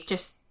 Can Jake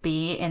just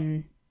be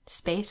in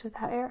space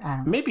without air? I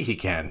don't know. Maybe he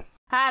can.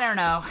 I don't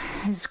know.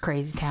 This is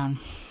crazy town.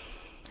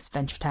 It's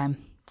Adventure Time.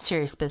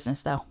 Serious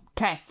business, though.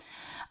 Okay.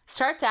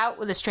 Starts out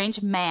with a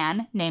strange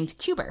man named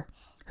Cuber,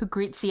 who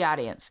greets the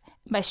audience.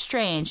 By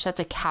strange, that's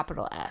a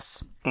capital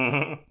S.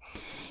 Mm-hmm.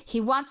 He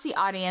wants the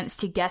audience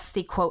to guess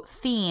the, quote,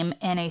 theme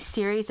in a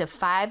series of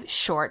 5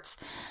 shorts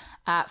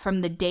from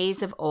the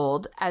days of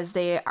old, as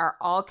they are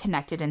all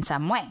connected in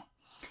some way.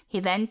 He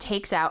then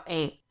takes out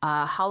a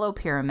hollow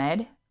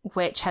pyramid,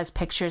 which has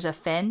pictures of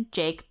Finn,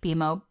 Jake,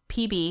 BMO,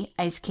 PB,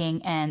 Ice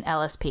King, and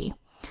LSP.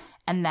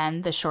 And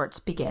then the shorts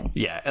begin.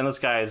 Yeah, and this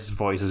guy's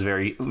voice is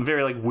very,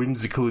 very like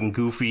whimsical and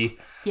goofy.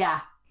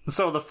 Yeah.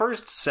 So the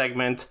first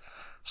segment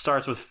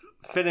starts with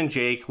Finn and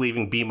Jake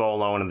leaving BMO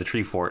alone in the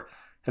tree fort.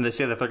 And they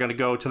say that they're going to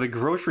go to the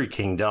grocery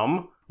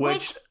kingdom,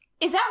 which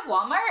is that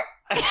Walmart?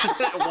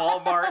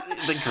 Walmart,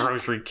 the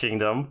grocery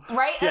kingdom.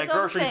 Right? Yeah,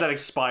 groceries that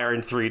expire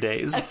in 3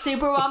 days. A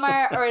super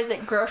Walmart, or is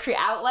it grocery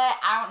outlet?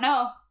 I don't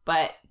know,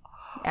 but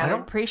I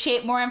would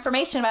appreciate more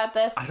information about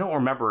this. I don't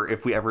remember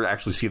if we ever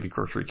actually see the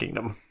grocery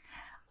kingdom.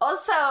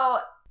 Also,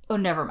 oh,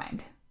 never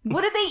mind.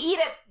 What did they eat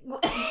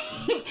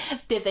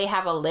at... Did they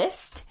have a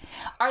list?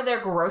 Are there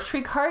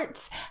grocery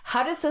carts?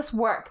 How does this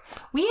work?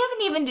 We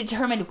haven't even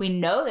determined. We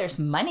know there's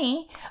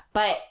money,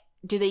 but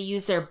do they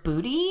use their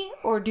booty?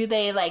 Or do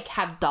they, like,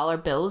 have dollar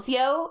bills,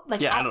 yo? Like,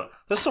 yeah, I don't know.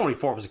 There's so many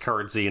forms of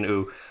currency and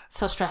ooh.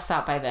 So stressed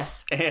out by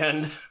this.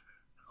 And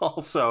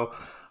also...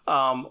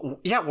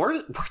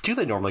 where do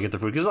they normally get their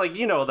food? Because, like,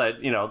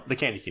 the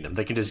Candy Kingdom,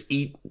 they can just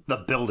eat the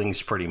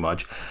buildings pretty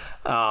much.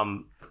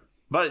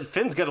 But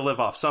Finn's got to live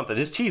off something.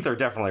 His teeth are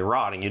definitely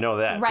rotting. You know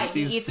that. Right,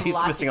 He's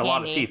lots missing of a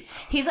lot of candy. teeth.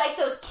 He's like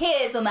those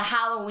kids on the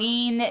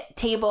Halloween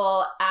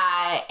table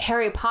at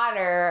Harry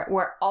Potter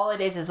where all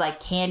it is like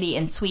candy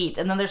and sweets.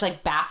 And then there's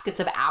like baskets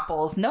of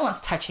apples. No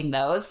one's touching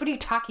those. What are you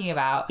talking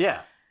about?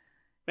 Yeah.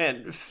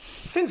 Man,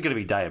 Finn's going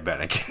to be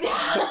diabetic.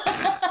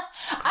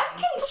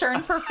 I'm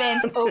concerned for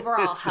Finn's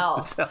overall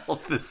health. His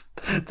health is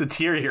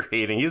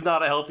deteriorating. He's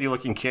not a healthy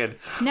looking kid.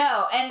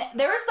 No, and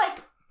there was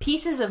like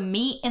pieces of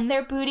meat in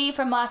their booty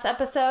from last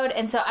episode,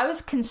 and so I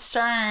was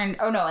concerned,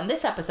 in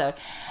this episode,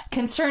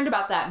 concerned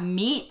about that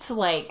meat,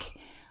 like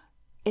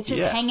it's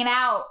just hanging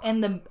out in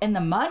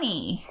the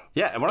money.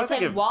 Yeah, and when it's I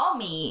think like of wall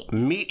meat.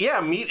 Meat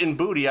and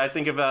booty, I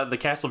think of the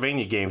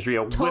Castlevania games where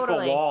you whip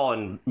a wall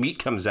and meat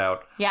comes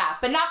out. Yeah,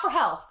 but not for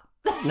health.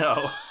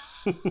 No.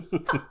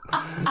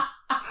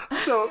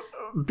 So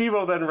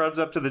BMO then runs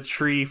up to the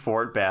tree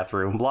fort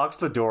bathroom, locks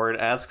the door, and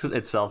asks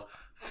itself,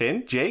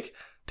 Finn, Jake?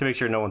 To make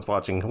sure no one's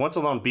watching. Once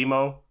alone,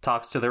 BMO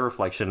talks to their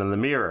reflection in the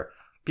mirror.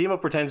 BMO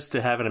pretends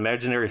to have an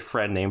imaginary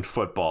friend named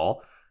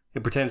Football. He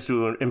pretends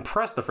to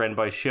impress the friend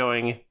by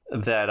showing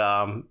that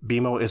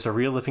BMO is a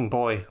real living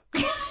boy.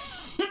 I'm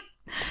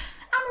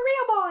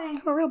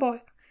a real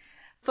boy.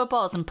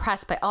 Football is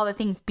impressed by all the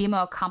things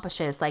BMO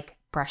accomplishes, like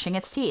brushing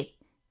its teeth,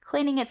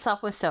 cleaning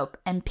itself with soap,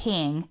 and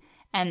peeing.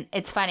 And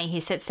it's funny, he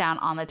sits down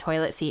on the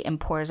toilet seat and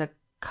pours a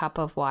cup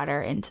of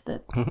water into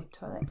the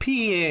toilet.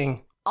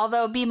 Peeing.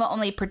 Although BMO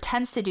only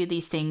pretends to do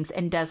these things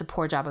and does a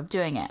poor job of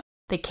doing it.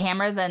 The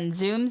camera then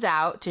zooms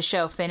out to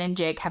show Finn and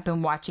Jake have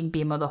been watching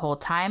BMO the whole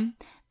time.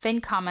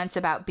 Finn comments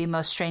about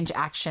BMO's strange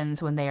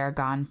actions when they are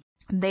gone.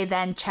 They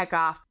then check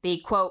off the,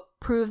 quote,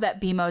 prove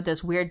that BMO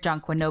does weird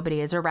junk when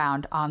nobody is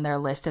around on their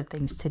list of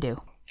things to do.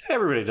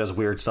 Everybody does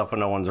weird stuff when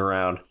no one's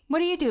around. What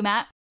do you do,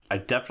 Matt? I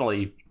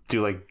definitely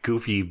do like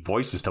goofy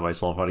voices to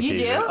myself on occasion.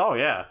 You do? Oh,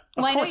 yeah.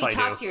 Well, I know course you I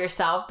talk do. to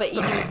yourself, but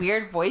you do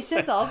weird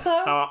voices also?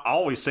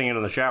 Always singing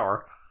in the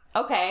shower.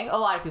 Okay, a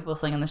lot of people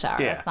sing in the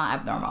shower. Yeah. That's not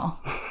abnormal.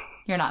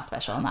 You're not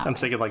special in that I'm way.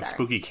 singing like Sorry.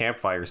 spooky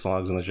campfire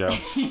songs in the shower.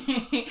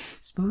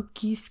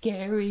 Spooky,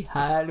 scary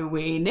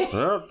Halloween.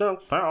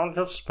 Down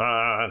your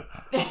spine.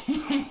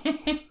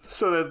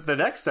 So the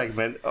next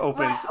segment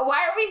opens.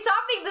 Why are we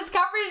stopping this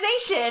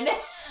conversation?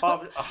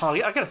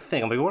 I gotta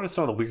think. I'm like, what are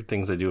some of the weird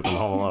things I do from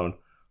Home Alone?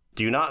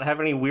 Do you not have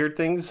any weird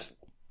things?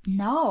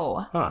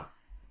 No. Huh.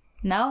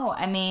 No,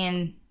 I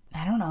mean,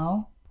 I don't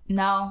know.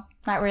 No,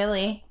 not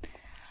really.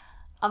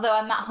 Although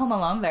I'm not home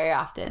alone very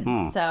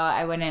often, so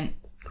I wouldn't.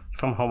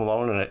 If I'm home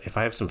alone and if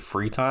I have some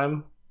free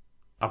time,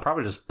 I'm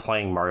probably just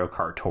playing Mario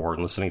Kart Tour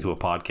and listening to a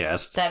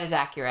podcast. That is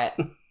accurate.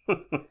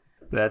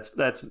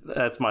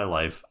 That's my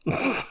life.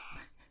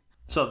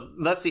 So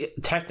that's the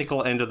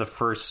technical end of the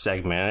first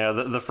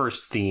segment, the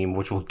first theme,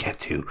 which we'll get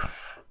to.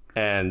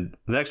 And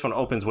the next one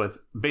opens with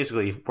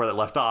basically where they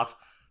left off.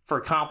 For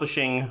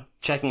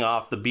checking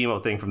off the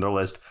BMO thing from their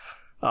list,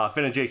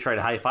 Finn and Jake try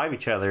to high-five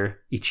each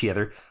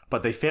other,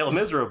 but they fail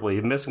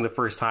miserably, missing the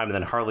first time and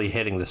then hardly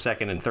hitting the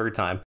second and third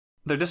time.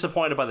 They're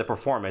disappointed by the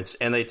performance,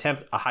 and they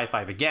attempt a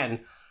high-five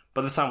again,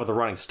 but this time with a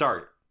running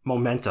start.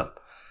 Momentum.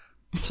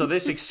 So they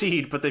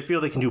succeed, but they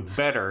feel they can do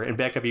better and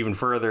back up even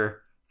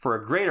further for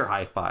a greater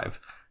high-five.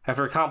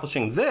 After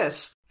accomplishing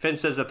this, Finn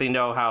says that they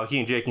know how he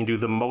and Jake can do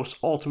the most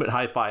ultimate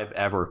high-five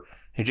ever.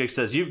 And Jake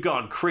says, "You've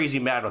gone crazy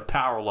mad with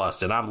power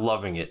lust, and I'm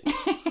loving it."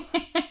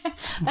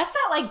 That's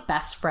that, like,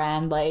 best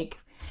friend, like,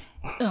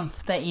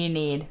 oomph that you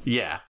need.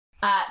 Yeah.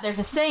 There's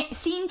a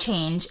scene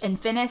change, and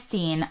Finn is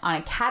seen on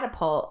a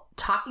catapult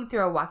talking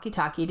through a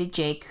walkie-talkie to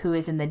Jake, who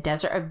is in the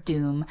Desert of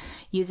Doom,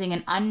 using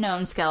an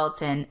unknown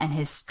skeleton and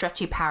his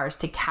stretchy powers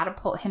to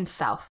catapult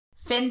himself.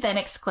 Finn then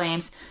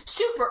exclaims,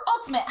 "Super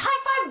ultimate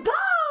high five,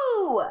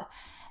 go!"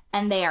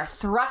 And they are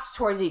thrust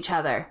towards each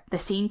other. The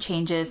scene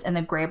changes, and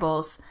the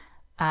Graybles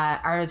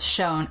are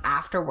shown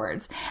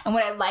afterwards. And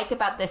what I like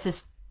about this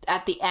is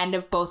at the end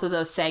of both of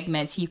those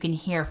segments, you can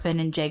hear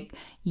Finn and Jake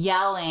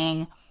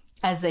yelling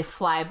as they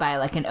fly by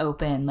like an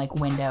open like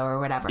window or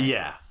whatever.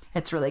 Yeah.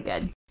 It's really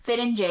good. Finn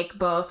and Jake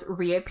both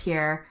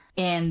reappear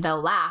in the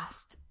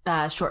last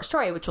short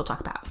story, which we'll talk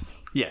about.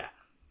 Yeah.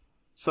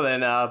 So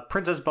then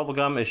Princess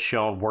Bubblegum is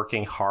shown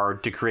working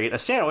hard to create a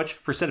sandwich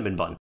for Cinnamon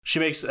Bun. She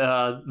makes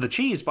the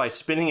cheese by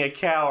spinning a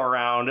cow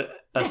around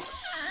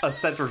a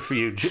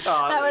centrifuge. It's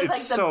like the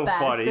so best.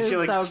 funny. It She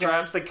was like so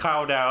straps the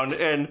cow down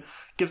and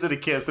gives it a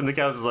kiss, and the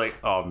cow's just like,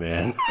 "Oh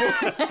man,"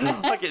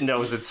 like it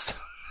knows it's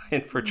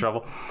in for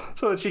trouble.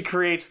 So then she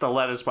creates the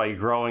lettuce by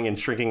growing and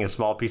shrinking a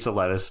small piece of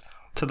lettuce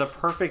to the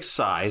perfect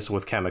size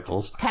with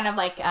chemicals. Kind of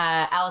like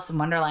Alice in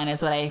Wonderland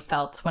is what I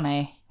felt when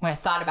I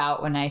thought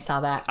about when I saw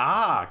that.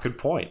 Ah, good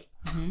point.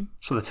 Mm-hmm.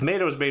 So the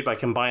tomato is made by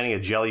combining a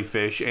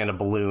jellyfish and a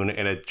balloon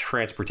in a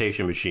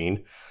transportation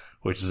machine,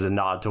 which is a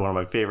nod to one of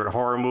my favorite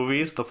horror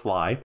movies, The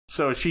Fly.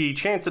 So she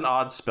chants an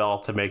odd spell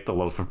to make the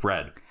loaf of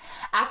bread.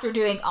 After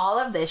doing all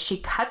of this, she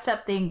cuts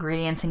up the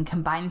ingredients and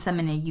combines them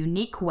in a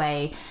unique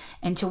way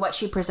into what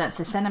she presents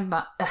to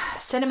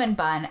Cinnamon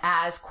Bun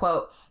as,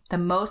 quote, the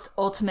most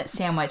ultimate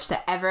sandwich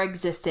that ever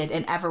existed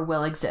and ever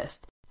will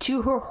exist.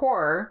 To her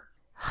horror,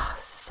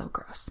 this is so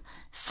gross.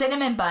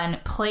 Cinnamon Bun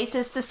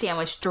places the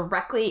sandwich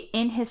directly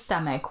in his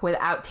stomach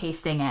without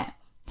tasting it.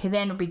 He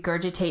then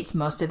regurgitates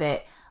most of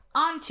it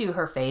onto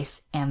her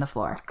face and the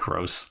floor.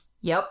 Gross.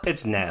 Yep.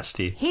 It's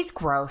nasty. He's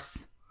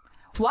gross.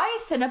 Why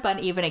is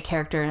Cinnabon even a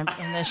character in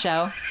the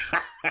show?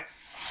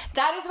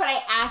 That is what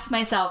I ask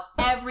myself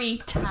every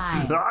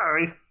time.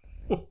 Sorry.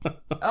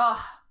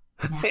 Oh,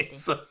 nasty.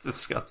 It's so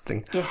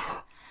disgusting. Yeah.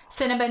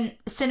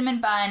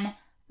 Cinnamon Bun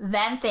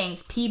then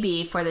thanks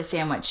PB for the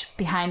sandwich.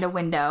 Behind a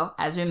window,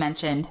 as we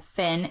mentioned,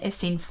 Finn is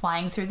seen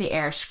flying through the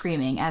air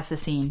screaming as the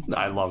scene ends.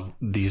 I love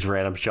these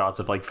random shots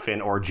of like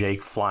Finn or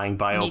Jake flying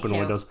by Me open too.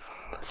 windows.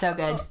 So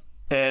good.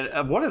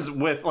 And what is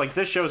with, like,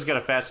 this show's got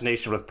a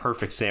fascination with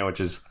perfect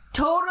sandwiches.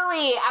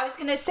 Totally. I was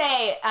going to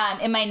say,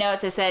 in my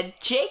notes, I said,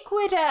 Jake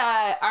would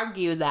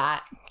argue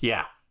that.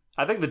 Yeah.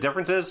 I think the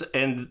difference is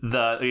in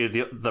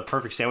the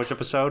perfect sandwich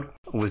episode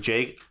with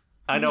Jake.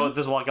 I know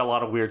there's a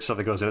lot of weird stuff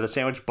that goes into the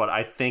sandwich, but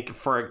I think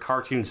for a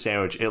cartoon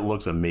sandwich, it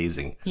looks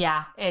amazing.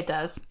 Yeah, it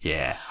does.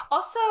 Yeah.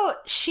 Also,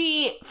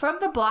 from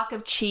the block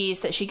of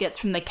cheese that she gets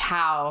from the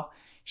cow,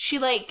 she,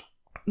 like,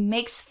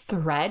 makes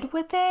thread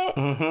with it.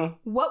 Mm-hmm.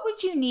 What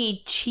would you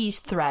need cheese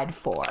thread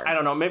for? I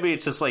don't know. Maybe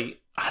it's just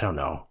like, I don't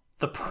know,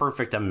 the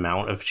perfect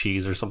amount of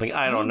cheese or something.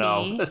 I don't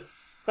know.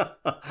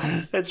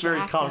 It's very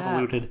jacked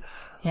convoluted. up.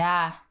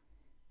 Yeah.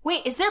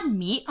 Wait, is there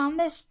meat on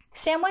this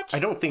sandwich? I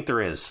don't think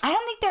there is. I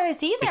don't think there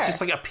is either. It's just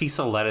like a piece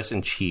of lettuce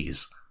and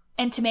cheese.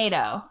 And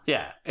tomato.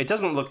 Yeah. It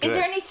doesn't look good. Is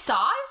there any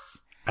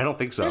sauce? I don't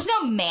think so. There's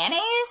no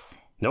mayonnaise?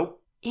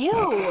 Nope.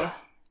 Ew.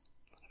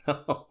 I'm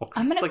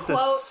gonna it's like the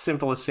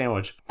simplest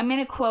sandwich. I'm going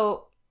to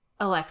quote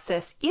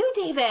Alexis. Ew,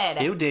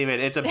 David. Ew, David.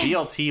 It's a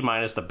BLT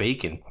minus the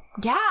bacon.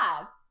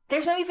 Yeah.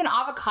 There's no even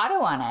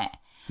avocado on it.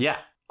 Yeah.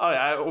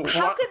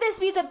 How could this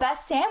be the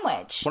best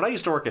sandwich? When I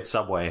used to work at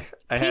Subway,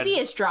 PB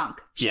is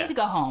drunk. She needs to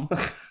go home.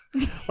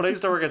 When I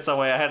used to work at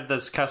Subway, I had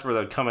this customer that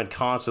would come in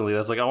constantly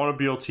that's like, I want a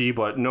BLT,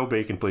 but no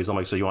bacon, please. I'm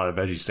like, so you want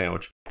a veggie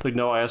sandwich? Like,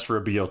 no, I asked for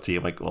a BLT.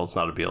 I'm like, well, it's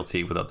not a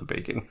BLT without the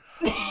bacon.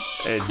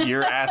 And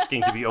you're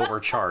asking to be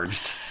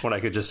overcharged when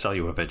I could just sell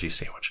you a veggie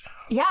sandwich.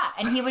 Yeah,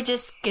 and he would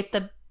just get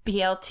the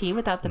BLT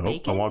without the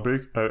bacon. I want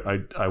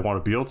bacon. I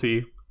want a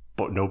BLT,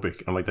 but no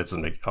bacon. I'm like, that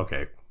doesn't make...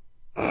 Okay.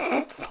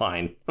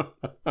 Fine.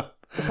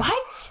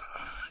 What?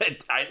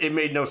 It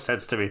made no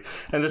sense to me.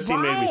 And this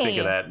scene made me think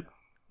of that.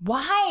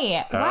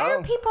 Why? Why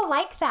are people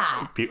like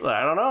that?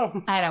 I don't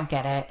know. I don't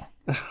get it.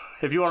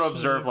 If you want to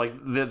observe like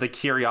the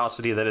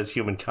curiosity that is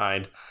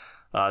humankind,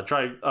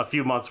 try a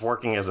few months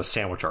working as a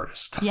sandwich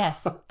artist.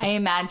 Yes, I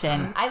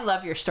imagine. I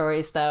love your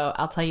stories, though.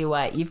 I'll tell you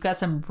what, you've got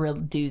some real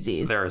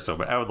doozies. There are so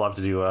many. I would love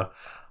to do a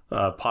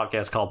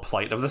podcast called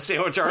Plight of the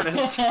Sandwich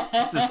Artist.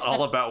 Just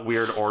all about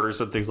weird orders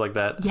and things like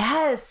that.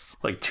 Yes.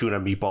 Like tuna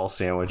meatball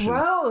sandwich.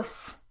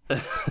 Gross.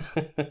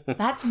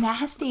 That's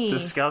nasty.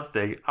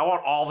 Disgusting. I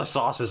want all the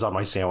sauces on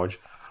my sandwich.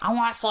 I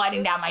want it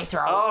sliding down my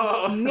throat.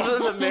 Oh,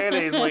 the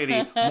mayonnaise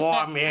lady.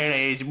 More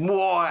mayonnaise.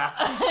 More.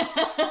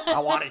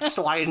 I want it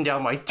sliding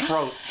down my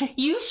throat.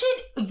 You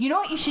know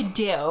what you should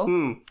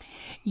do?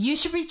 You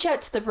should reach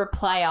out to the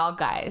Reply All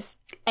guys.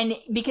 And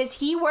because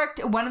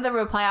one of the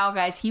Reply All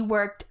guys, he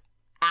worked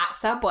at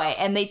Subway,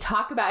 and they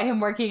talk about him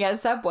working at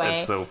Subway.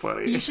 That's so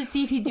funny. You should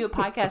see if he'd do a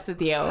podcast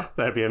with you.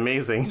 That'd be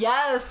amazing.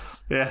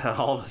 Yes. Yeah,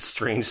 all the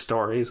strange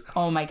stories.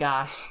 Oh my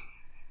gosh.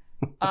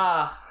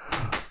 Oh,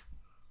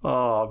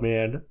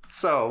 man.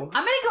 So...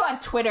 I'm going to go on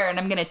Twitter, and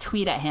I'm going to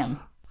tweet at him.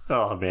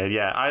 Oh, man,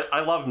 yeah. I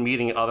love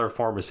meeting other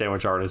former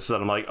sandwich artists,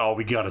 and I'm like, oh,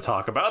 we gotta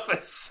talk about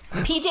this.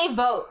 PJ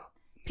Vogt.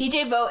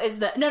 PJ Vogt is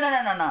the...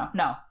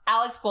 No.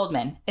 Alex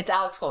Goldman. It's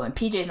Alex Goldman.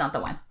 PJ's not the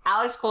one.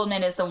 Alex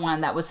Goldman is the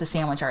one that was the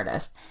sandwich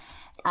artist.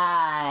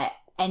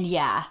 And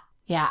yeah,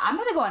 I'm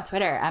going to go on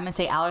Twitter. I'm going to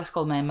say, Alex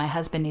Goldman, my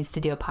husband needs to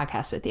do a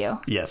podcast with you.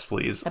 Yes,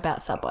 please.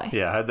 About Subway.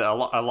 Yeah, I had a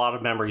lot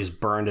of memories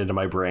burned into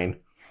my brain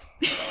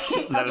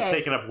that have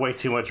taken up way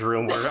too much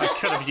room where I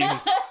could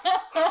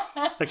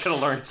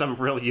have learned some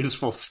real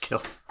useful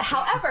skill.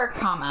 However,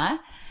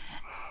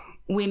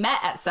 we met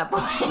at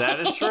Subway.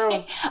 That is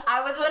true.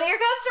 I was one of your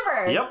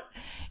customers. Yep.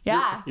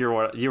 Yeah. You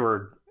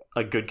were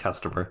a good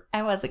customer.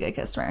 I was a good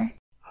customer.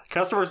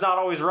 Customer's not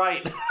always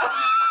right.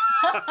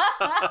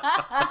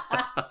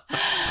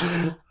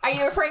 Are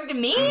you referring to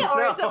me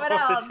or someone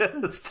else?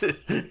 Just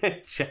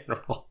in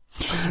general.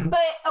 But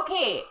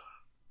okay.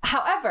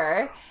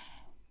 However,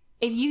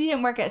 if you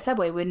didn't work at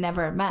Subway, we'd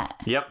never have met.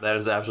 Yep, that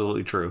is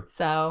absolutely true.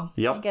 So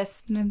yep. I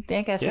guess a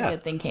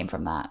good thing came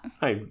from that.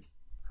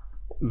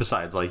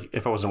 Besides, like,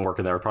 if I wasn't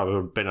working there, I probably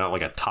would have been at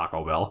like a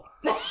Taco Bell.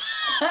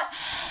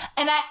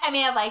 And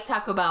I like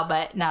Taco Bell,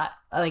 but not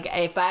like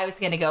if I was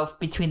gonna go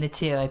between the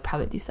two, I'd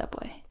probably do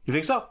Subway. You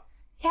think so?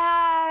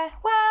 Yeah,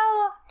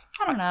 well,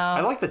 I don't know.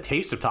 I like the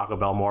taste of Taco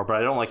Bell more, but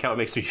I don't like how it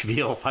makes me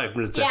feel 5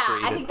 minutes after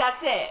eating it. I think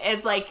that's it.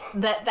 It's like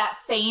that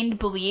feigned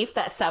belief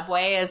that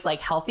Subway is like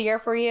healthier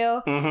for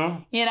you.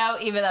 Mm-hmm. You know,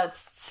 even though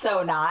it's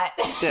so not.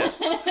 Yeah.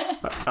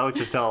 I like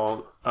to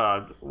tell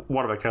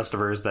one of my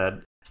customers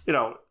that, you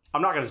know,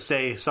 I'm not going to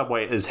say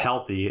Subway is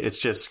healthy. It's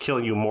just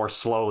killing you more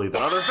slowly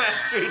than other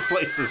fast food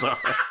places are.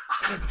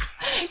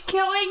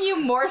 Killing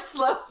you more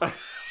slowly.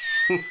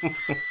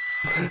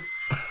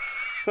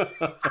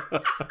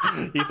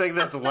 You think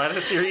that's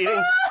lettuce you're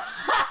eating?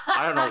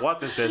 I don't know what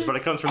this is, but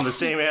it comes from the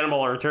same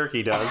animal our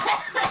turkey does.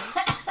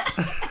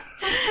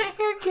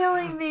 You're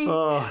killing me.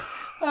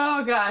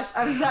 Oh gosh,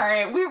 I'm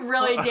sorry. We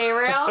really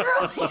derailed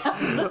early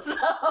episode.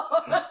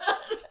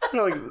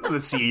 Like the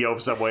CEO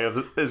of Subway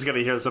is going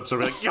to hear this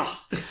episode and be like, yo.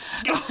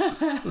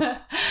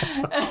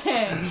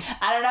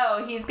 I don't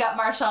know. He's got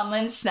Marshawn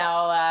Lynch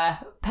now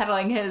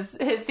peddling his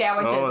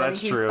sandwiches. Oh, that's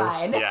he's true.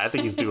 fine. Yeah, I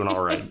think he's doing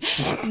all right.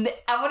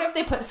 I wonder if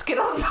they put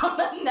Skittles on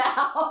them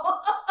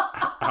now.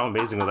 How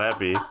amazing would that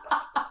be?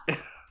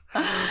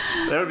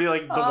 That would be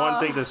like the one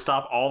thing to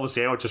stop all the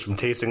sandwiches from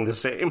tasting the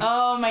same.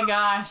 Oh my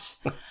gosh.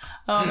 Oh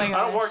my gosh.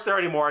 I don't work there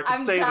anymore. I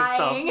can say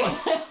dying. this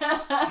stuff.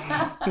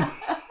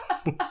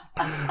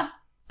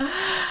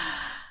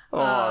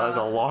 Oh, that's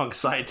a long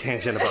side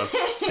tangent about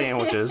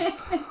sandwiches.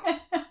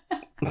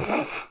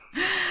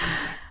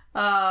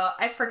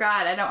 I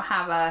forgot. I don't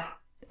have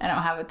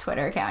a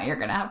Twitter account. You're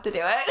gonna have to do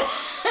it.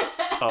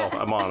 Oh,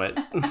 I'm on it.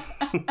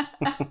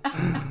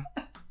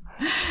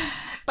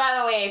 By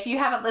the way, if you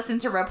haven't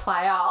listened to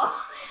Reply All,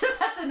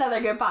 that's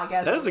another good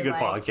podcast. That is a good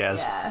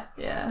podcast.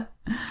 Yeah.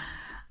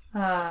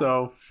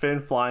 So Finn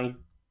flying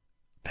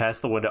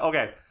past the window.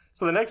 Okay,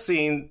 so the next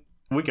scene,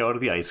 we go to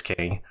the Ice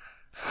King.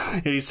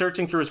 And he's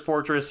searching through his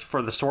fortress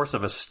for the source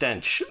of a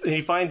stench. And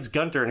he finds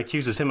Gunter and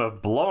accuses him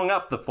of blowing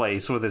up the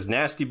place with his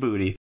nasty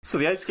booty. So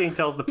the Ice King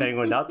tells the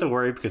Penguin not to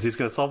worry because he's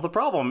going to solve the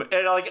problem.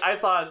 And I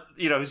thought,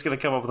 he's going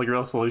to come up with a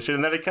real solution.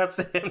 And then it cuts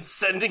to him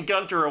sending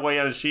Gunter away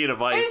on a sheet of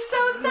ice. It's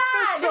so sad.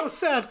 It's so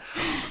sad.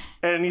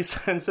 And he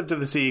sends him to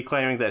the sea,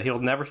 claiming that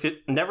he'll never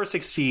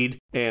succeed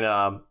in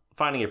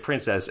finding a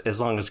princess as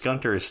long as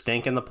Gunter is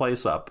stinking the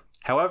place up.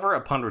 However,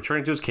 upon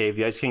returning to his cave,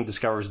 the Ice King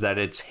discovers that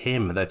it's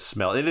him that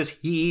smells. It is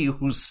he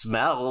who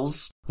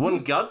smells.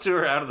 When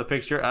Gunter out of the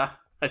picture,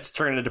 it's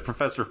turned into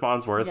Professor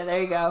Farnsworth. Yeah,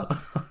 there you go.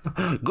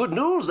 Good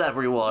news,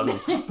 everyone.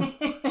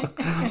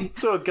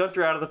 So with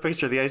Gunter out of the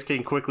picture, the Ice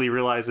King quickly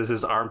realizes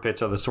his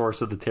armpits are the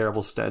source of the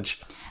terrible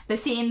stench. The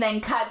scene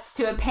then cuts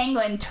to a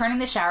penguin turning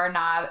the shower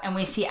knob, and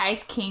we see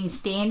Ice King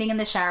standing in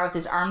the shower with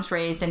his arms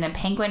raised and a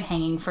penguin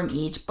hanging from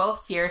each,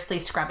 both fiercely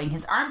scrubbing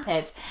his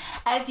armpits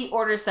as he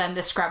orders them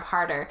to scrub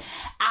harder.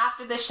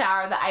 After the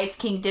shower, the Ice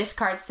King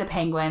discards the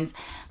penguins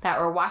that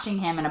were washing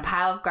him in a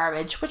pile of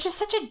garbage, which is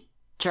such a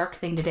jerk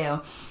thing to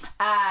do,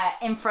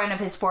 in front of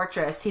his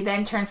fortress. He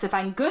then turns to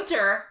find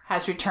Gunter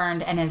has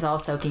returned and is all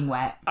soaking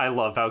wet. I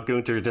love how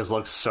Gunter just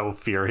looks so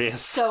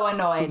furious. So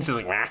annoyed. He's just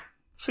like, nah.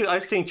 So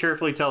Ice King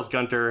cheerfully tells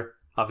Gunter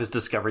of his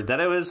discovery that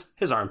it was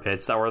his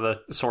armpits that were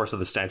the source of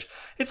the stench.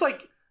 It's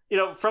like,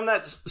 from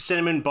that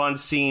cinnamon bun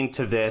scene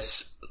to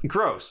this,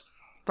 gross.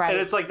 Right.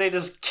 And it's like they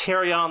just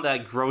carry on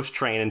that gross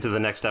train into the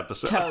next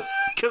episode. Totes.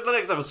 Because the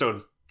next episode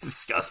is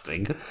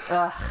disgusting.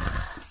 Ugh.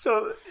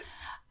 So...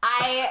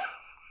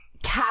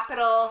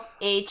 Capital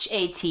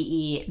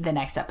HATE the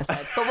next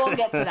episode. But we'll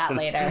get to that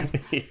later.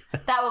 Yeah.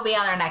 That will be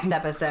on our next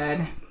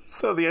episode.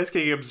 So the Ice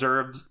King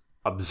observes.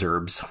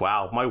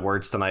 Wow, my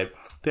words tonight.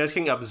 The Ice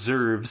King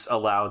observes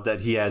aloud that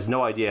he has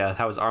no idea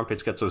how his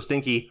armpits got so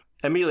stinky.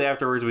 Immediately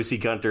afterwards, we see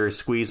Gunter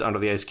squeeze under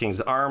the Ice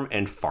King's arm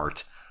and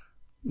fart,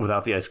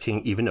 without the Ice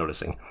King even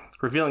noticing,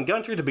 revealing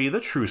Gunter to be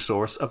the true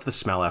source of the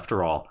smell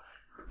after all.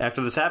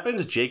 After this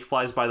happens, Jake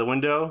flies by the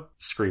window,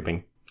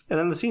 screaming. And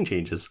then the scene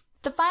changes.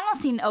 The final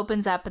scene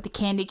opens up at the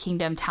Candy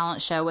Kingdom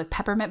talent show with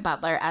Peppermint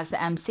Butler as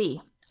the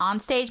MC. On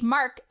stage,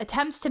 Mark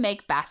attempts to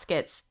make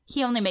baskets.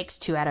 He only makes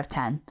 2 out of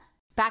 10.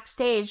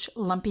 Backstage,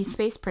 Lumpy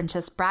Space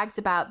Princess brags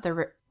about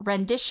the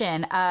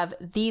rendition of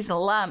These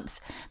Lumps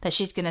that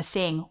she's going to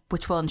sing,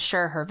 which will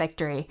ensure her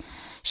victory.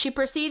 She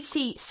proceeds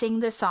to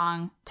sing the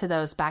song to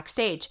those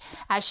backstage.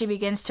 As she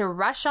begins to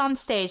rush on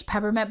stage,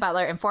 Peppermint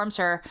Butler informs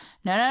her,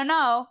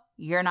 No,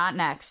 you're not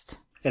next.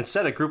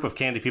 Instead, a group of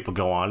candy people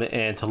go on,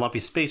 and to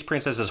Lumpy Space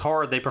Princess's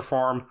horror, they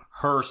perform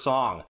her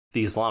song,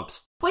 These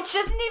Lumps. Which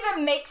doesn't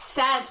even make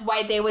sense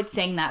why they would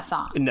sing that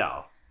song.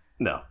 No.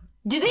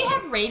 Do they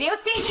have radio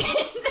stations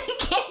in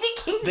Candy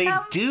Kingdom? They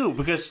do,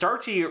 because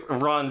Starchy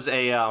runs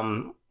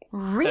an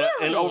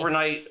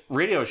overnight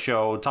radio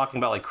show talking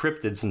about like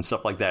cryptids and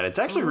stuff like that. It's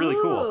actually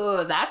really cool.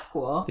 Ooh, that's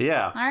cool.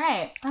 Yeah. All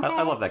right. Okay.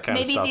 I love that kind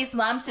of stuff. Maybe These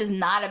Lumps is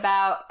not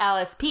about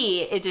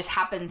LSP. It just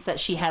happens that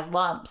she has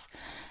lumps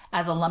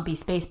as a lumpy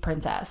space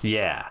princess.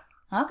 Yeah.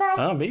 Okay.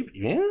 Oh, maybe.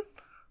 Yeah.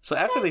 So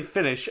after they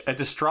finish, a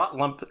distraught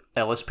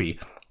LSP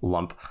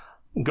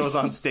goes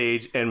on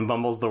stage and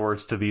mumbles the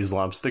words to These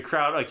Lumps. The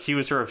crowd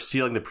accuse her of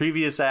stealing the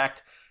previous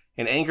act.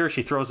 In anger,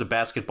 she throws a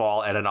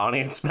basketball at an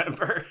audience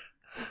member.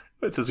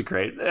 This is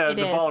great.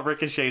 The ball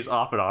ricochets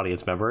off an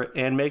audience member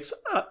and makes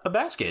a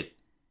basket.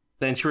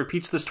 Then she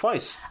repeats this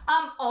twice.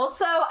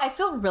 Also, I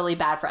feel really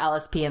bad for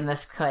LSP in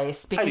this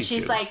case because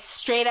she's like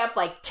straight up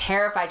like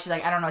terrified. She's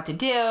like, I don't know what to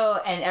do.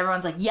 And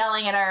everyone's like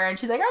yelling at her and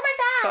she's like, oh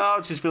my gosh.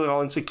 Oh, she's feeling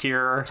all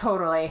insecure.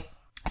 Totally.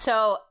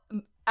 So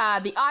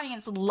the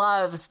audience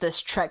loves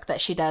this trick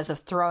that she does of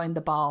throwing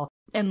the ball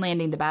and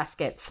landing the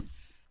baskets.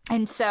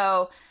 And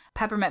so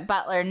Peppermint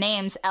Butler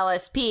names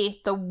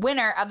LSP the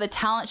winner of the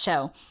talent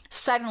show.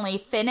 Suddenly,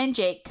 Finn and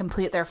Jake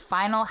complete their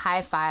final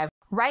high five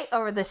right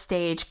over the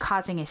stage,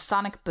 causing a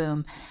sonic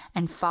boom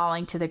and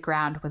falling to the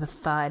ground with a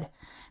thud.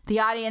 The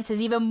audience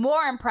is even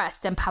more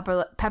impressed, and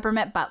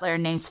Peppermint Butler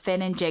names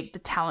Finn and Jake the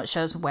talent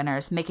show's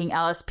winners, making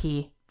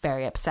LSP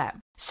very upset.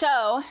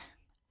 So,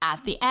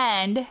 at the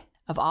end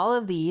of all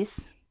of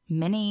these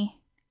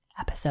mini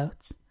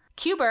episodes,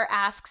 Cuber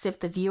asks if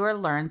the viewer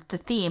learned the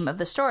theme of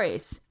the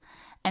stories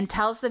and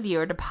tells the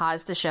viewer to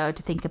pause the show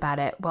to think about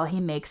it while he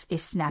makes a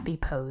snappy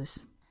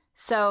pose.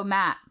 So,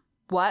 Matt,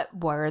 what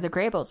were the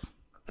Graybles?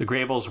 The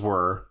Graybles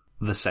were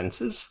the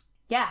senses?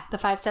 Yeah, the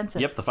 5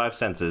 senses. Yep, the 5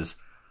 senses.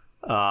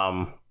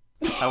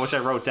 I wish I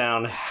wrote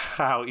down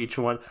how each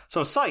one...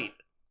 So, sight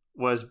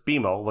was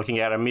BMO looking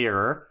at a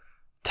mirror.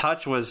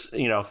 Touch was,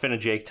 Finn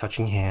and Jake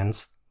touching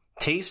hands.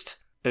 Taste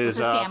is...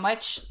 With a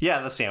sandwich.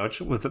 Yeah, the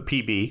sandwich with the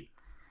PB.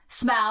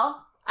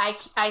 Smell,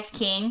 Ice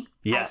King.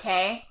 Yes.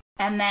 Okay.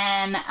 And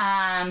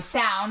then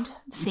sound,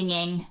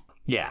 singing.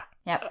 Yeah.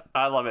 Yep.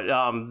 I love it.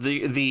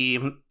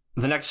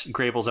 The next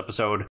Graybles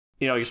episode,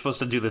 you're supposed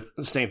to do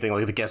the same thing,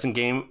 like the guessing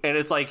game, and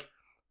it's like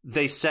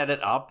they set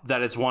it up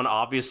that it's one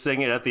obvious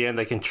thing, and at the end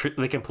they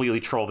completely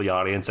troll the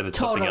audience, and it's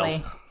something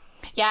else.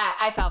 Yeah,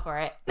 I fell for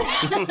it.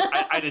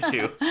 I did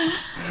too.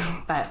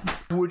 But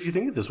what did you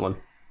think of this one?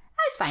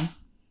 It's fine.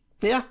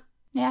 Yeah.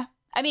 Yeah.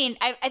 I mean,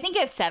 I think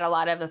I've said a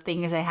lot of the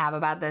things I have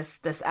about this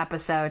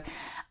episode,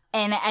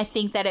 and I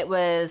think that it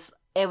was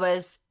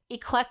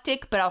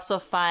eclectic but also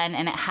fun,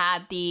 and it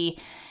had the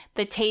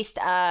taste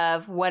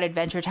of what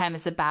Adventure Time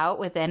is about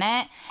within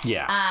it.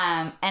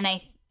 Yeah.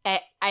 And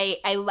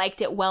I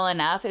liked it well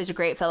enough. It was a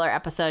great filler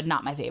episode,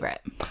 not my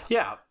favorite.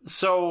 Yeah.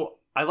 So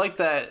I like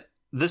that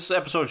this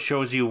episode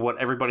shows you what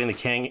everybody in the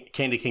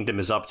Candy Kingdom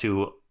is up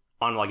to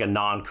on like a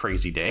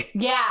non-crazy day.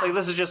 Yeah. Like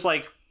this is just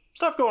like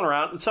stuff going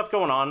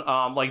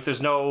on. Like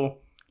there's no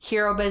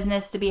hero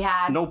business to be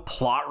had. No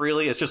plot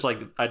really. It's just like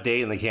a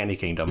day in the Candy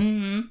Kingdom.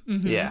 Mm-hmm,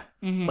 mm-hmm, yeah.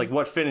 Mm-hmm. Like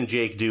what Finn and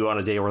Jake do on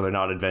a day where they're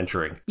not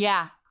adventuring.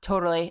 Yeah,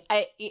 totally.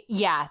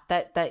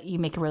 That you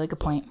make a really good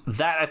point.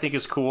 That I think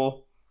is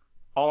cool.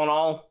 All in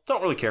all,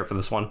 don't really care for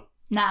this one.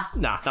 Nah,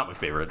 not my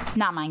favorite.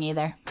 Not mine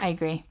either. I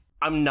agree.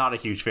 I'm not a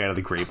huge fan of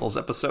the Graybles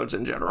episodes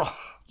in general.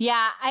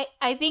 Yeah,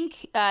 I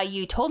think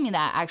you told me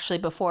that actually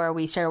before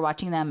we started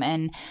watching them,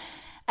 and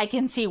I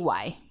can see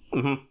why.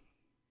 Mm-hmm.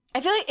 I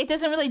feel like it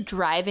doesn't really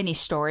drive any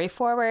story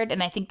forward,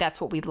 and I think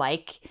that's what we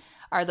like,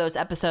 are those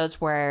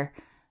episodes where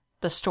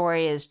the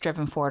story is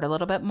driven forward a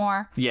little bit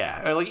more.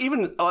 Yeah, or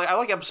I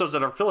like episodes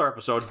that are filler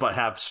episodes but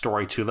have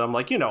story to them,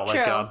 like,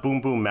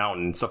 Boom Boom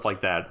Mountain, stuff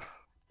like that.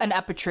 An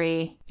Up a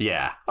Tree.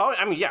 Yeah. Oh,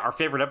 I mean, yeah, our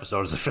favorite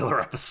episode is a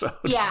filler episode.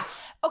 Yeah.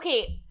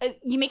 Okay,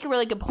 you make a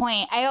really good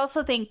point. I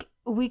also think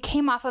we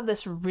came off of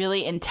this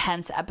really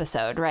intense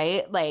episode,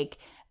 right? Like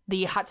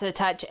the Hot to the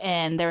Touch,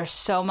 and there's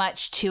so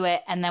much to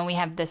it, and then we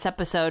have this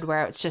episode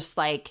where it's just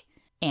like,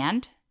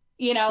 and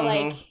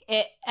like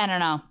it. I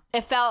don't know.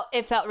 It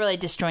felt really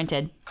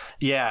disjointed.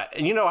 Yeah,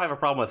 and I have a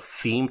problem with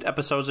themed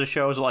episodes of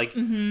shows, like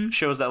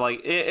shows that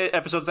like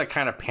episodes that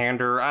kind of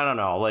pander. I don't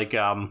know, like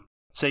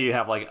say you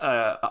have like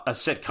a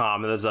sitcom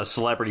and there's a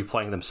celebrity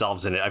playing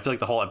themselves in it. I feel like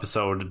the whole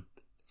episode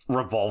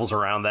revolves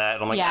around that,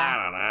 and I'm like,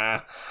 I don't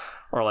know.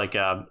 Or like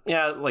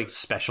like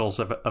specials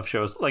of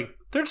shows, like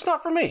they're just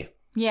not for me.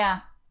 Yeah.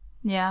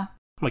 I'm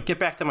like, get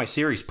back to my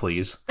series,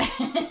 please.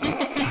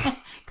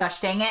 Gosh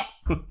dang it.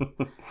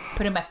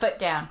 Putting my foot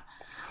down.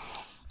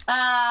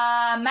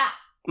 Matt.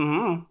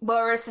 Mm-hmm.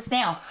 Where's the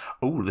snail?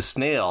 Oh, the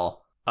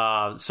snail.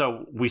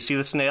 So we see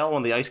the snail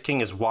when the Ice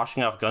King is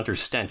washing off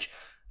Gunter's stench.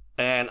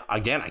 And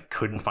again, I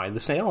couldn't find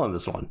the snail on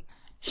this one.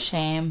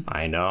 Shame.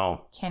 I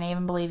know. Can't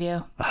even believe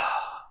you.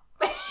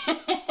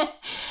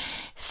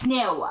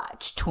 Snail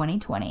Watch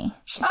 2020.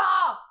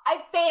 Oh,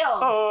 I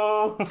failed.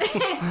 Oh.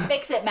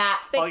 Fix it, Matt.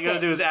 Fix it. All you gotta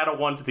do is add a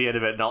 1 to the end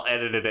of it and I'll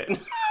edit it in.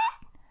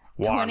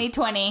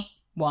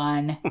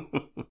 2021.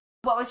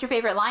 What was your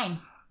favorite line?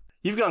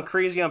 You've gone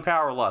crazy on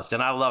Power Lust,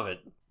 and I love it.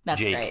 That's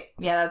Jake. Great.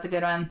 Yeah, that's a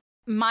good one.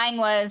 Mine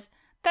was,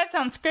 that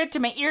sounds good to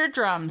my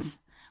eardrums.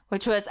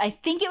 Which was, I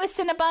think it was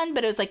Cinnabon,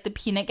 but it was like the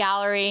peanut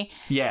gallery.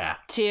 Yeah.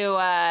 To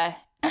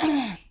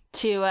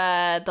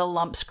the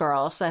Lumps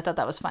girl. So I thought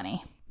that was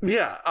funny.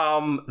 Yeah.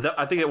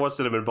 I think it was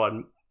Cinnamon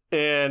Bun.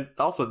 And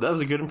also, that was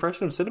a good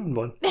impression of Cinnamon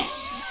Bun.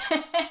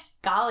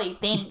 Golly,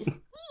 thanks.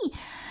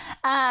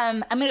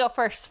 I'm going to go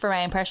first for my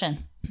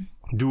impression.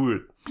 Do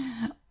it.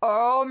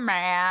 Oh,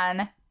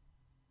 man.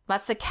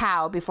 That's a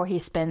cow before he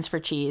spins for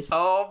cheese.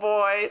 Oh,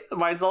 boy.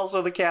 Mine's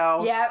also the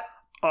cow. Yep.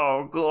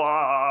 Oh,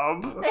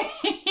 glob.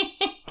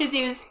 Because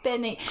he was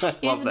spinning.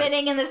 He was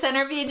spinning in the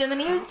centrifuge, and then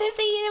he was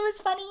dizzy. It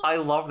was funny. I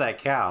love that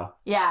cow.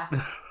 Yeah.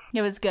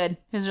 It was good.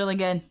 It was really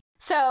good.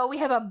 So we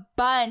have a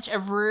bunch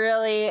of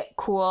really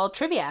cool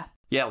trivia.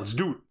 Yeah, let's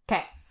do it.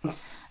 Okay.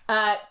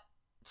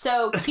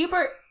 So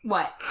Cubert,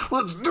 what?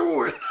 Let's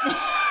do it.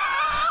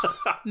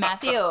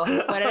 Matthew,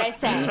 what did I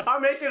say?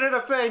 I'm making it a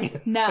thing.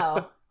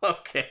 No.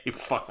 Okay,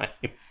 fine.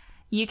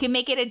 You can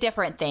make it a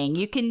different thing.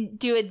 You can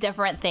do a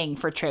different thing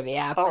for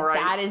trivia, but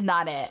that is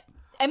not it.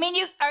 I mean,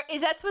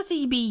 is that supposed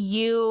to be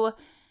you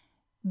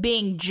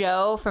being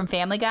Joe from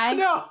Family Guy?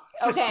 No,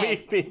 it's Okay.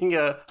 just me being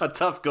a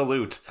tough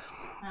galoot.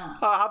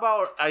 How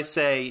about I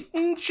say,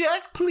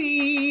 check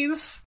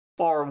please,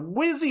 or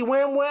whizzy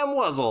wham wham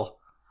wuzzle.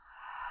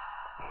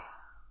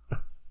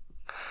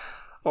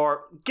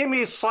 Or give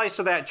me a slice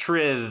of that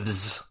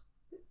Trivs.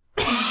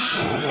 I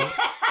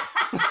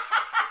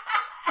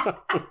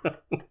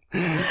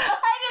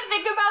didn't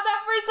think about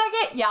that for a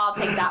second. Yeah, I'll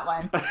take that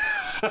one.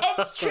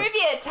 It's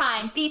trivia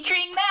time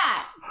featuring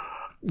Matt.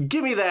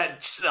 Give me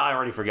that. I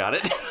already forgot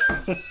it.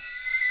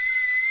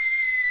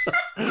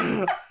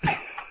 I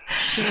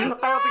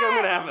don't think I'm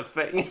going to have a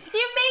thing. You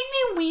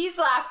made me wheeze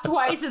laugh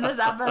twice in this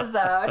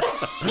episode.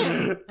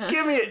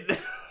 Give me it.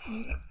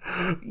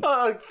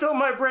 Fill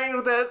my brain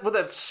with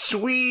that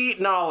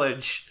sweet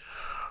knowledge.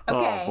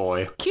 Okay. Oh,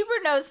 boy. Cuber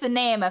knows the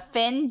name of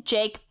Finn,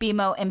 Jake,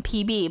 BMO, and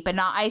PB, but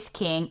not Ice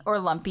King or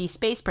Lumpy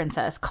Space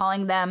Princess,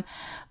 calling them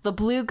the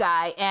blue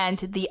guy and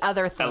the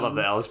other thing. I love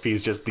that LSP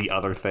is just the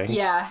other thing.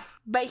 Yeah.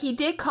 But he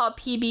did call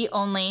PB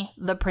only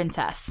the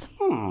princess.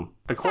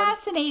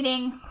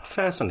 Fascinating.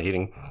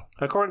 Fascinating.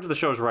 According to the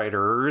show's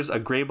writers, a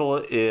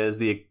Grable is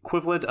the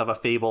equivalent of a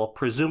fable,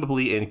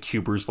 presumably in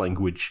Cuber's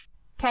language.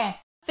 Okay.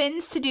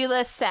 Finn's to-do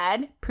list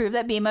said, prove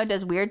that BMO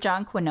does weird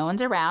junk when no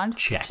one's around.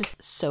 Check. Which is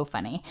so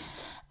funny.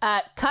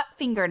 Cut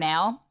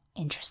fingernail.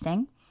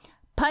 Interesting.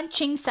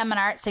 Punching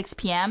seminar at 6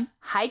 p.m.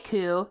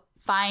 Haiku.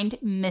 Find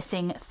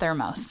missing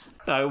thermos.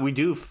 We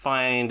do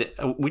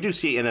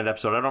see in an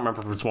episode, I don't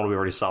remember if it's one we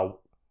already saw,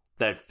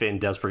 that Finn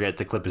does forget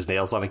to clip his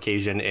nails on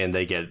occasion and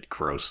they get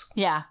gross.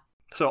 Yeah.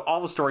 So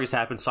all the stories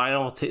happen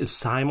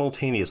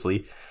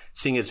simultaneously,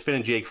 seeing as Finn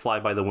and Jake fly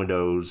by the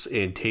windows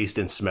and taste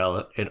and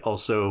smell and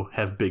also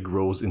have big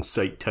roles in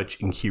sight,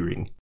 touch, and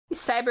hearing.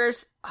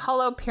 Cyber's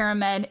hollow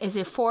pyramid is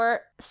a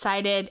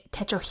four-sided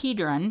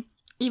tetrahedron.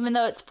 Even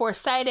though it's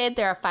four-sided,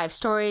 there are 5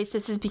 stories.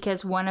 This is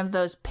because one of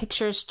those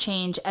pictures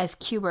change as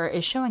Cuber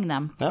is showing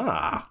them.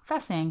 Ah.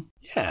 Fascinating.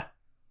 Yeah.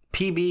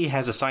 PB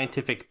has a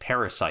scientific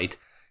parasite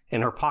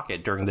in her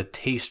pocket during the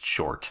taste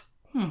short.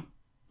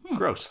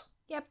 Gross.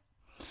 Yep.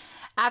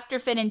 After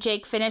Finn and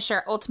Jake finish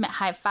their ultimate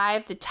high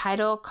five, the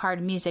title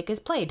card music is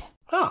played.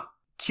 Huh.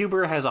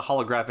 Cuber has a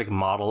holographic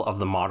model of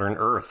the modern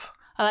Earth.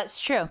 Oh,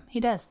 that's true. He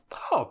does.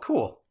 Oh,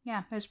 cool.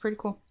 Yeah, it was pretty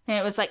cool. And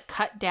it was like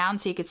cut down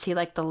so you could see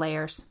like the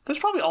layers. There's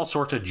probably all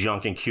sorts of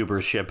junk in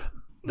Cuber's ship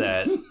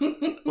that,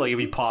 like, if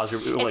you pause,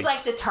 It's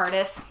like the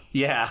TARDIS.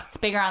 yeah. It's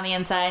bigger on the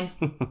inside.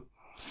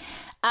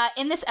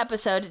 In this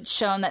episode, it's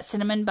shown that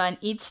Cinnamon Bun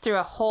eats through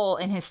a hole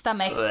in his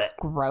stomach.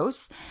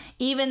 Gross.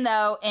 Even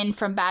though in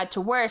From Bad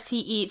to Worse, he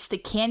eats the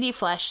candy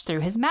flesh through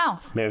his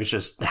mouth. Maybe it's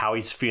just how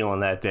he's feeling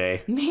that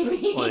day.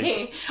 Maybe.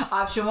 Like-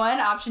 Option 1,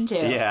 option 2.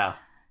 Yeah.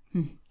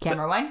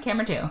 Camera 1,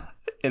 camera 2.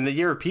 In the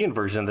European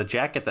version, the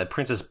jacket that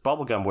Princess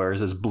Bubblegum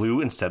wears is blue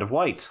instead of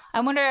white. I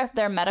wonder if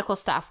their medical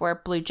staff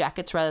wear blue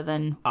jackets rather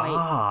than white.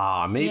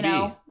 Ah, maybe. You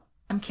know,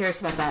 I'm curious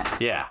about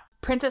that. Yeah.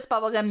 Princess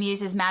Bubblegum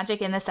uses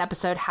magic in this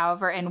episode.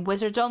 However, in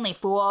Wizards Only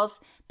Fools,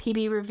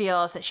 PB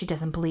reveals that she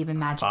doesn't believe in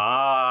magic.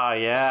 Ah,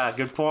 yeah,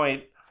 good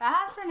point.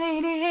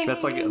 Fascinating.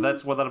 That's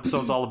what that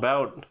episode's all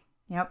about.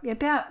 Yep.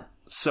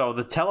 So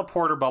the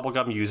teleporter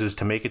Bubblegum uses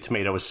to make a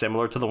tomato is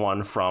similar to the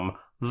one from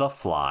The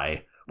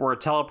Fly, where a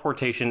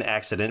teleportation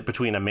accident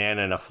between a man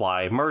and a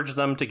fly merged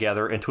them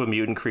together into a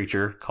mutant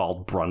creature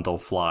called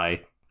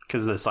Brundlefly,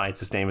 because the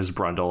scientist's name is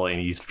Brundle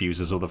and he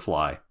fuses with a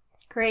fly.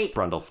 Great.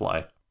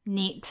 Brundlefly.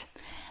 Neat.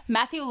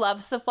 Matthew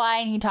loves the fly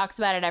and he talks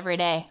about it every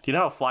day. Do you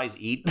know how flies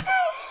eat?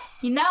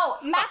 You know,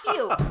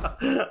 Matthew,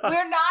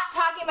 we're not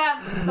talking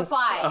about the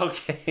fly.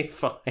 Okay,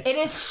 fine. It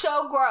is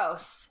so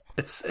gross.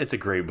 It's a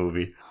great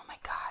movie. Oh my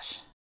gosh.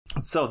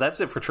 So that's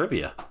it for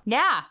trivia.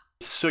 Yeah.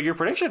 So your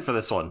prediction for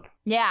this one?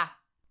 Yeah.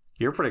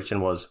 Your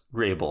prediction was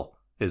Grable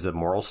is a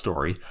moral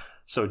story.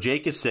 So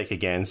Jake is sick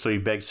again, so he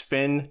begs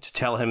Finn to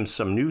tell him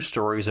some new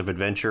stories of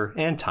adventure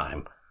and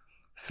time.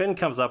 Finn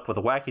comes up with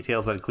wacky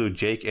tales that include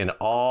Jake and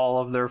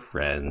all of their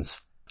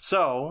friends.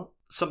 So,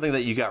 something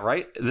that you got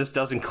right, this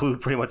does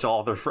include pretty much all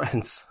of their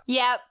friends.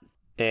 Yep.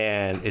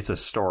 And it's a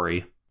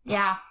story.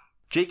 Yeah.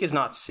 Jake is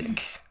not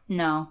sick.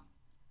 No.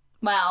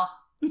 Well,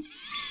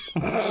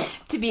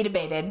 to be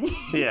debated.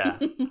 Yeah.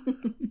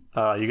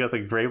 You got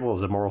the Grable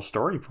is a moral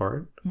story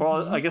part.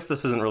 Well, I guess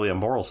this isn't really a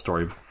moral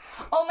story.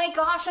 Oh my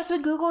gosh, that's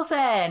what Google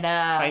said.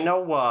 I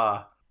know,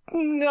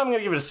 I'm going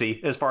to give it a C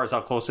as far as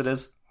how close it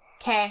is.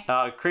 Okay.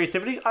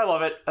 Creativity, I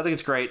love it. I think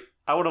it's great.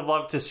 I would have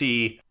loved to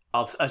see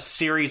a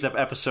series of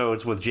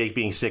episodes with Jake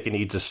being sick and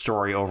needs a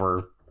story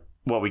over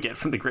what we get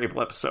from the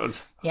Grable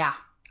episodes. Yeah.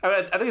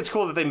 I think it's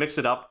cool that they mix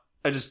it up.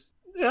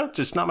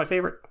 Just not my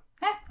favorite.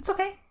 It's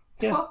okay.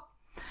 It's Yeah. cool.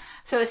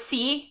 So a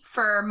C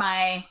for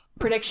my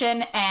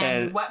prediction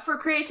and what for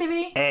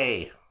creativity?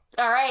 A.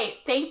 All right.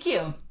 Thank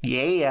you.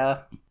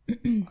 Yeah.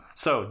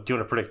 So, do you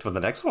want to predict what the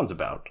next one's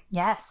about?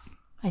 Yes.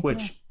 I do.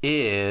 Which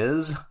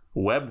is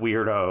Web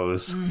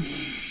Weirdos.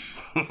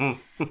 So I'm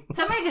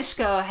going to just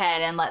go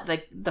ahead and let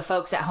the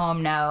folks at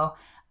home know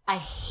I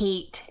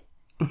hate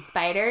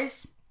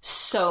spiders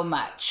so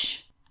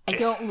much. I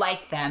don't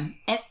like them.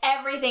 And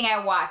everything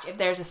I watch, if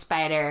there's a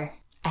spider,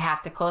 I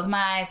have to close my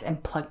eyes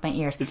and plug my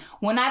ears.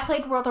 When I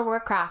played World of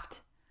Warcraft,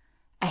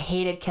 I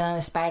hated killing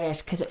the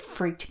spiders because it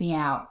freaked me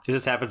out. It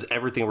just happens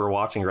everything we're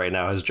watching right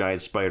now has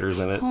giant spiders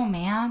in it. Oh,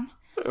 man.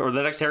 Or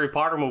the next Harry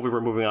Potter movie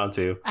we're moving on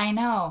to. I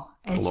know.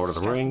 It's Lord of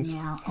the Rings. Me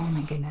out. Oh,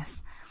 my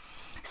goodness.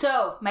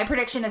 So, my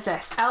prediction is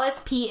this.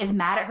 LSP is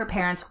mad at her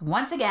parents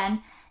once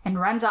again and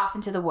runs off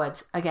into the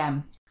woods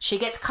again. She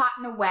gets caught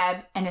in a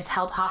web and is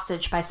held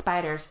hostage by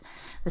spiders.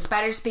 The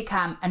spiders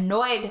become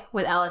annoyed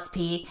with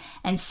LSP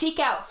and seek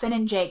out Finn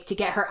and Jake to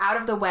get her out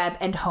of the web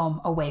and home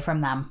away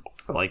from them.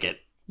 I like it.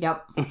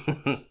 Yep.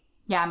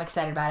 Yeah, I'm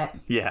excited about it.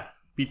 Yeah,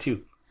 me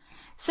too.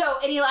 So,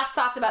 any last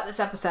thoughts about this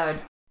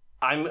episode?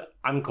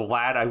 I'm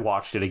glad I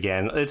watched it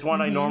again. It's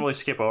one I normally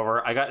skip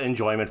over. I got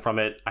enjoyment from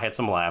it. I had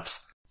some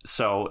laughs.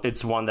 So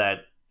it's one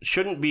that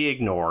shouldn't be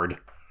ignored.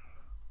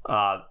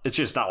 It's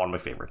just not one of my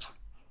favorites.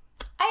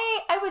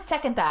 I would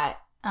second that.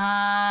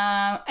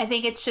 I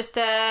think it's just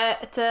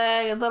it's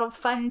a little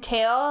fun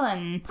tale,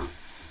 and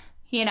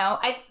you know,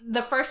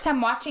 the first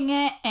time watching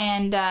it,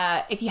 and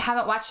if you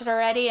haven't watched it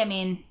already, I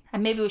mean,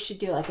 maybe we should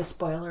do like a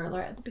spoiler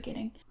alert at the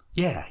beginning.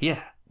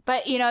 Yeah.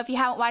 But you know, if you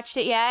haven't watched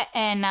it yet,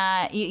 and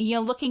you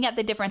know, looking at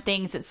the different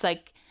things, it's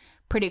like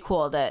pretty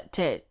cool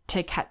to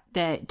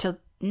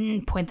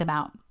point them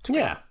out.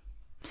 Yeah.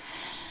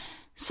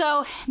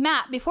 So,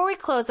 Matt, before we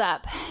close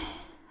up,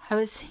 I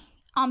was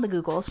on the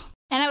Googles,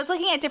 and I was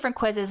looking at different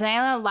quizzes, and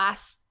I know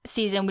last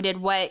season we did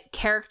what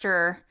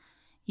character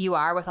you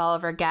are with all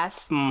of our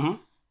guests.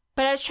 Mm-hmm.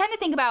 But I was trying to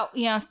think about,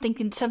 you know,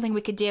 thinking something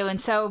we could do, and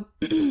so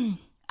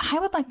I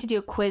would like to do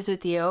a quiz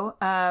with you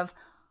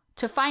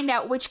to find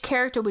out which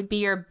character would be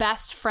your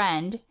best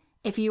friend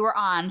if you were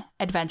on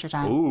Adventure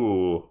Time.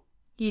 Ooh.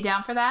 You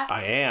down for that?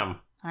 I am.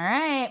 All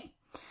right.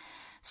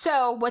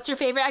 So, what's your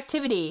favorite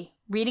activity?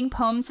 Reading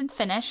poems in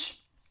Finnish,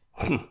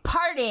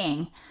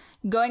 partying,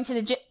 going to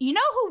the gym. You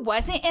know who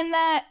wasn't in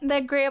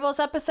the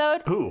Grayables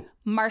episode? Who?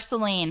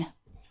 Marceline.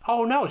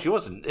 Oh, no, she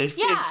wasn't. It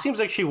seems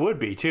like she would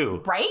be,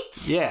 too.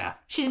 Right? Yeah.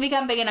 She's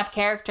become big enough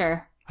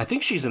character. I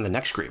think she's in the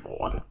next Grable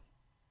one.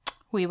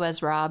 We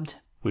was robbed.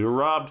 We were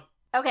robbed.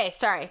 Okay,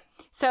 sorry.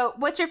 So,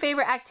 what's your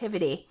favorite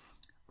activity?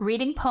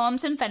 Reading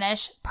poems in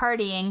Finnish,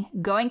 partying,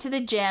 going to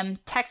the gym,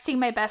 texting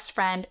my best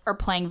friend, or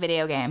playing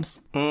video games?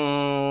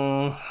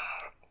 I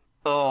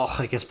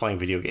guess playing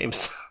video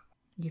games.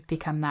 You've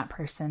become that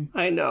person.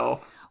 I know.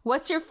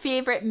 What's your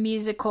favorite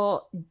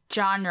musical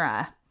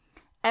genre?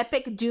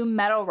 Epic doom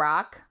metal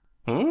rock?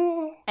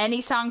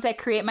 Any songs I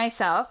create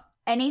myself?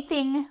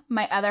 Anything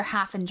my other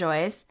half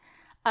enjoys?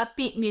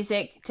 Upbeat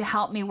music to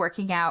help me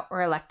working out,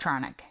 or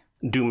electronic?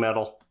 Doom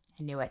metal.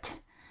 I knew it.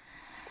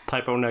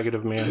 Typo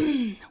negative,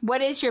 man.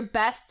 What is your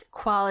best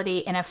quality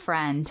in a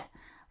friend?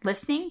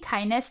 Listening,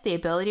 kindness, the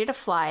ability to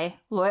fly,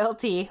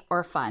 loyalty,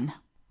 or fun?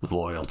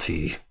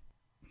 Loyalty.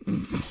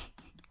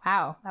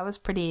 Wow, that was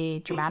pretty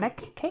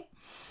dramatic. Okay.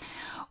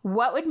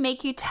 What would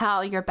make you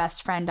tell your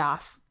best friend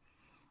off?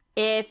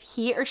 If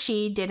he or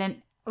she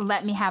didn't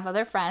let me have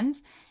other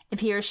friends,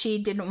 if he or she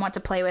didn't want to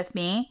play with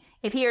me,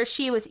 if he or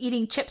she was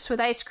eating chips with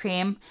ice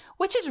cream,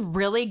 which is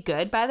really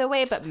good, by the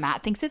way, but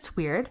Matt thinks it's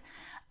weird.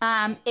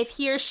 If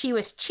he or she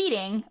was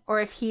cheating,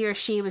 or if he or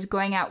she was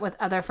going out with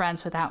other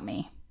friends without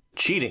me.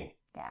 Cheating.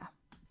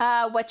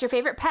 Yeah. What's your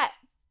favorite pet?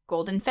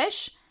 Golden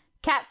fish,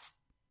 cats,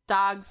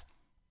 dogs,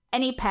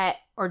 any pet,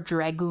 or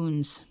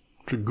dragoons?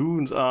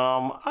 Dragoons.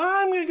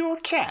 I'm going to go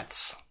with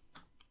cats.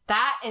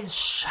 That is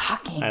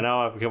shocking. I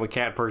know, I've become a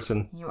cat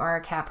person. You are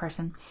a cat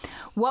person.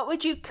 What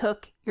would you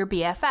cook your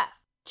BFF?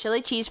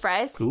 Chili cheese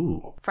fries.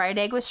 Ooh. Fried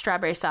egg with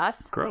strawberry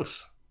sauce.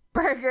 Gross.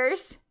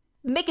 Burgers.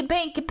 Making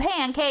bacon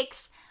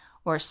pancakes.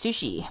 Or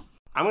sushi.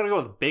 I'm going to go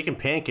with bacon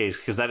pancakes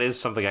because that is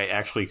something I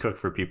actually cook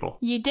for people.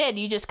 You did.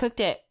 You just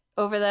cooked it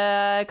over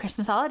the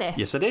Christmas holiday.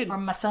 Yes, I did. For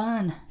my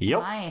son.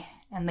 Yep.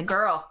 And the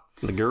girl.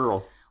 The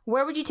girl.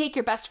 Where would you take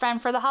your best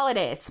friend for the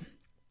holidays?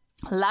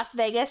 Las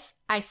Vegas,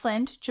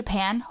 Iceland,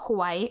 Japan,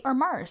 Hawaii, or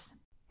Mars?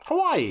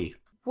 Hawaii.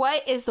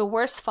 What is the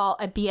worst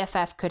fault a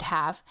BFF could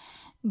have?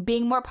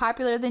 Being more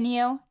popular than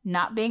you,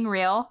 not being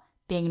real,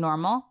 being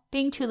normal,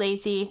 being too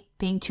lazy,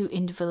 being too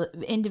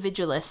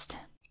individualist.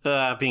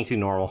 Being too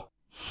normal.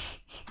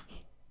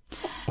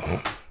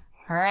 All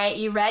right,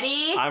 you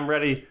ready? I'm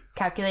ready.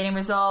 Calculating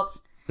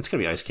results. It's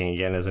going to be Ice King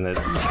again, isn't it?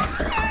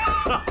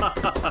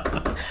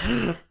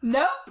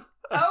 Nope.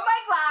 Oh my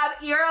god,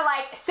 you're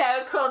like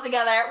so cool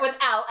together with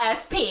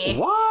LSP.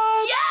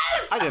 What?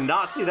 Yes! I did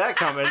not see that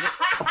coming.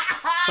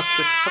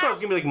 I thought it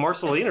was going to be like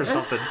Marceline or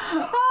something.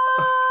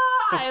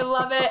 I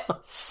love it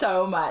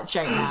so much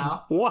right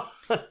now. What?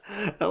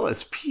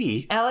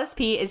 LSP?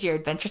 LSP is your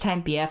Adventure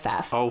Time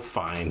BFF. Oh,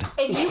 fine.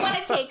 If you want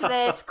to take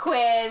this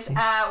quiz,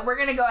 we're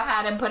going to go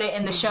ahead and put it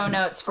in the show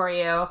notes for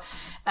you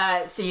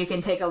so you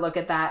can take a look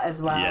at that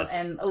as well. Yes.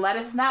 And let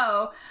us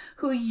know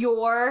who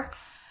your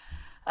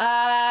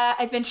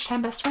Adventure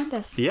Time best friend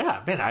is.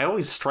 Yeah, man, I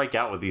always strike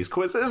out with these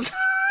quizzes.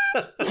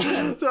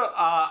 So,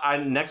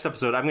 next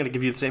episode, I'm going to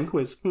give you the same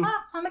quiz.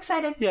 I'm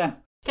excited. Yeah.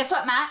 Guess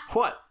what, Matt?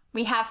 What?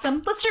 We have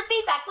some listener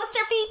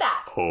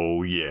feedback.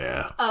 Oh,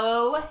 yeah.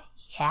 Oh,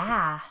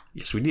 yeah.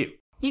 Yes, we do.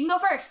 You can go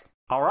first.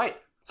 All right.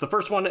 So the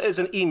first one is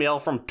an email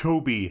from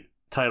Toby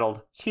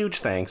titled, Huge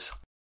Thanks.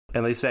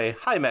 And they say,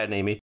 Hi, Matt and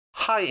Amy.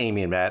 Hi,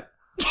 Amy and Matt.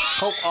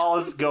 Hope all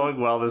is going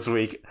well this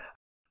week.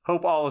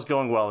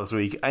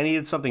 I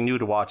needed something new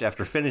to watch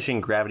after finishing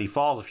Gravity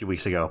Falls a few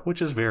weeks ago,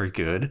 which is very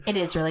good. It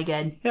is really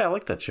good. Yeah, I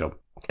like that show.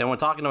 And when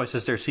talking to my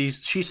sister, she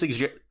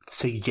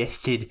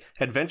suggested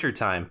Adventure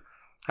Time.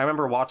 I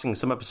remember watching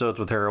some episodes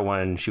with her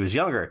when she was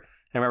younger.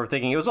 I remember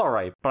thinking it was all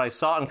right, but I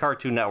saw on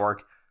Cartoon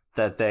Network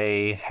that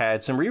they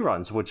had some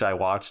reruns, which I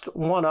watched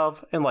one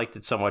of and liked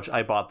it so much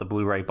I bought the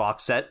Blu-ray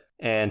box set.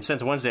 And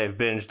since Wednesday, I've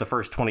binged the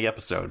first 20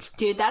 episodes.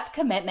 Dude, that's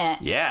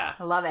commitment. Yeah.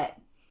 I love it.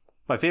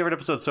 My favorite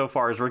episode so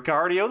far is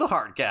Ricardio the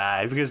Heart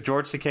Guy, because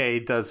George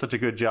Takei does such a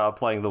good job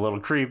playing the little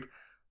creep.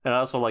 And I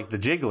also like The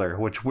Jiggler,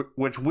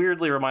 which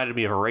weirdly reminded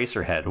me of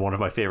Eraserhead, one of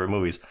my favorite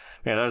movies.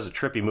 Man, that was a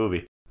trippy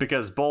movie.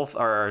 Because both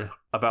are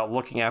about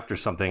looking after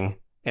something,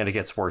 and it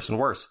gets worse and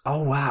worse.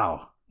 Oh,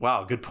 wow.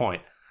 Wow, good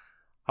point.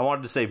 I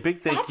wanted to say big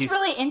thank you. That's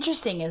really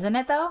interesting, isn't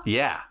it, though?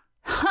 Yeah.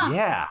 Huh.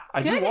 Yeah.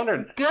 I do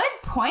wonder. Good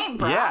point,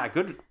 bro. Yeah,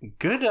 good,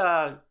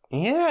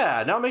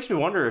 yeah. Now it makes me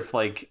wonder if,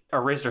 like,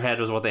 Eraserhead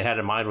was what they had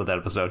in mind with that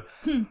episode.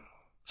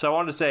 So I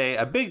wanted to say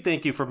a big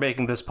thank you for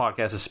making this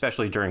podcast,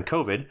 especially during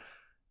COVID,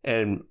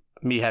 and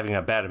me having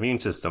a bad immune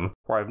system,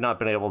 where I've not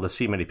been able to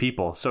see many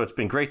people. So it's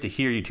been great to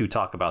hear you two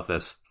talk about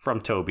this. From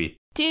Toby.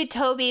 Dude,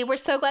 Toby, we're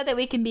so glad that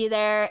we can be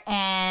there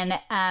and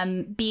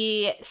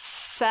be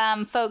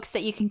some folks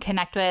that you can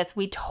connect with.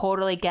 We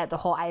totally get the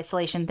whole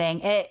isolation thing.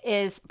 It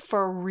is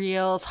for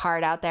reals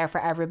hard out there for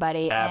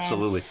everybody.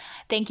 Absolutely. And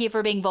thank you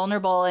for being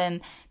vulnerable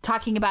and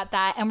talking about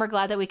that. And we're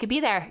glad that we could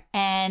be there.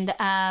 And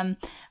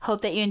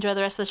hope that you enjoy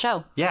the rest of the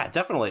show. Yeah,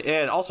 definitely.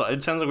 And also,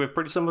 it sounds like we have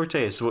pretty similar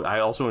tastes. I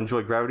also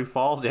enjoy Gravity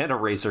Falls and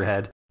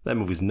Eraserhead. That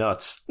movie's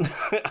nuts.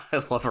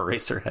 I love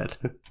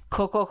Eraserhead.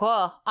 Cool.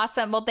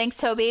 Awesome. Well, thanks,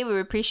 Toby. We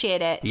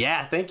appreciate it.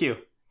 Yeah, thank you.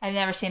 I've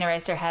never seen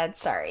Eraserhead.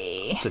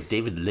 Sorry. It's a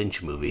David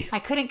Lynch movie. I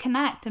couldn't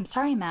connect. I'm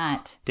sorry,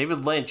 Matt.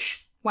 David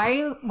Lynch. Why are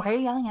you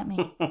yelling at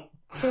me?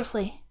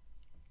 Seriously.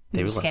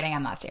 David I'm just Lynch. kidding.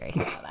 I'm not serious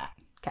about that.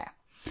 Okay.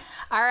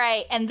 All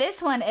right. And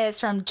this one is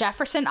from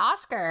Jefferson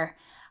Oscar.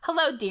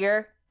 Hello,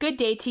 dear. Good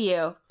day to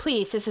you.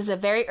 Please, this is a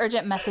very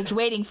urgent message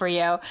waiting for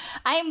you.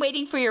 I am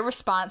waiting for your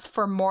response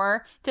for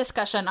more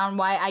discussion on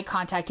why I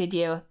contacted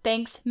you.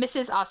 Thanks,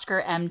 Mrs.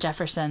 Oscar M.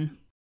 Jefferson.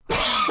 No,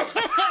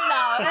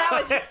 that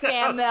was just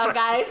spam mail,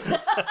 guys.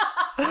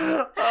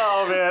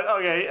 Oh, man.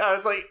 Okay. I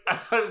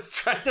was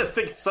trying to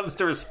think of something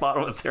to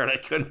respond with there, and I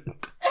couldn't do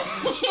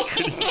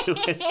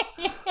it.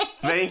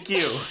 Thank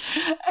you.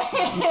 Like,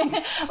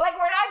 we're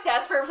not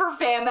desperate for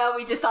fan mail.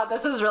 We just thought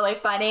this was really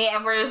funny,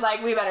 and we're just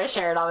like, we better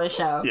share it on the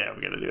show. Yeah,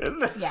 we gotta do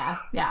it. Yeah.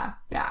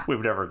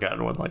 We've never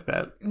gotten one like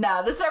that.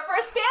 No, this is our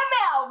first fan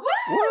mail.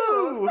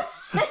 Woo!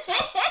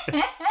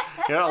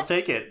 Yeah, I'll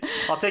take it.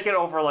 I'll take it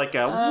over like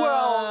a,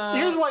 well,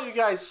 here's why you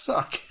guys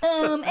suck.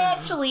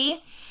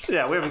 Actually.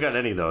 Yeah, we haven't gotten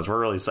any of those. We're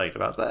really psyched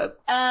about that.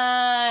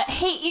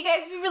 Hey, you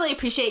guys, we really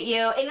appreciate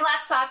you. Any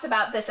last thoughts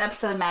about this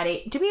episode,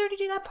 Maddie? Did we already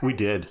do that part? We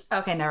did.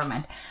 Okay, never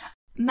mind.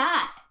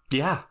 Matt.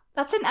 Yeah.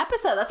 That's an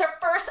episode. That's our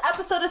first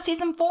episode of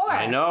season 4.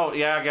 I know.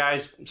 Yeah,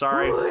 guys.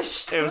 Sorry.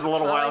 Whoosh, it was a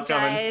little while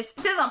coming.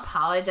 Don't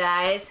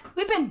apologize.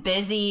 We've been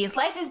busy.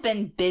 Life has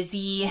been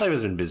busy. Life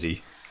has been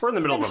busy. We're in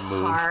the middle of a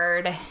move.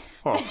 Hard.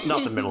 Well,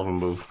 not the middle of a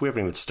move. We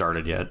haven't even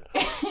started yet.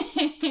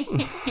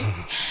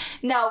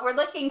 No, we're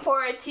looking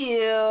forward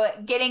to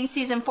getting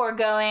season 4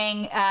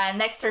 going.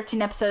 Next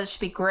 13 episodes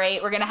should be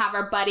great. We're going to have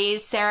our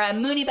buddies Sarah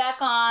and Mooney back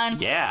on.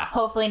 Yeah.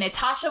 Hopefully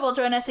Natasha will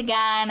join us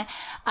again.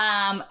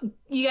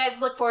 You guys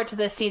look forward to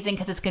this season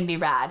because it's going to be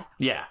rad.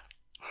 Yeah.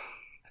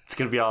 It's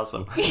going to be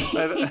awesome.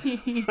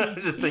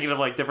 I'm just thinking of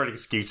like different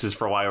excuses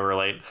for why we're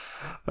late.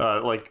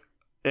 Like,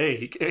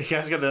 hey, you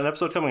guys got an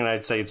episode coming? And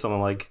I'd say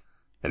something like,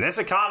 in this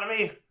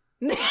economy?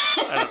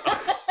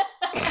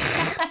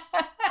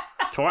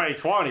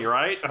 2020,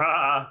 right?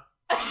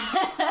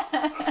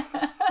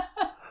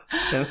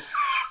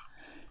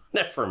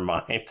 Never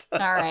mind. All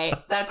right.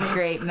 That's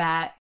great,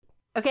 Matt.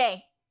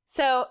 Okay.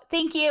 So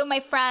thank you, my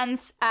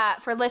friends,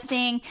 for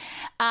listening.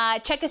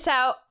 Check us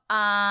out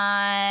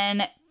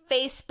on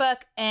Facebook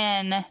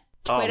and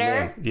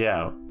Twitter. Oh,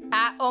 yeah.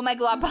 At Oh My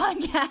Glob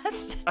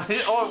Podcast.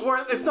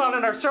 It's not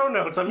in our show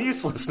notes. I'm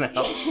useless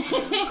now. You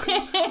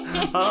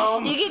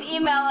can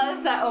email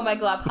us at Oh My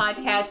Glob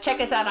Podcast.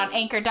 Check us out on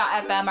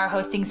Anchor.fm, our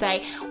hosting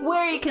site,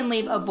 where you can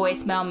leave a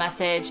voicemail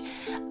message.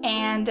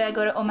 And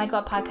go to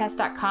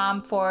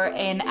ohmyglobpodcast.com for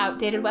an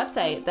outdated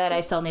website that I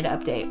still need to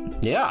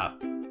update. Yeah.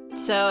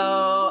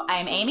 So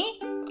I'm Amy.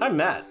 I'm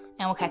Matt.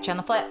 And we'll catch you on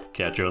the flip.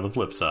 Catch you on the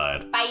flip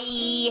side.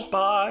 Bye.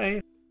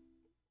 Bye.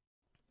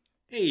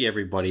 Hey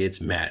everybody, it's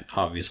Matt,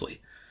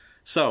 obviously.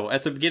 So,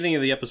 at the beginning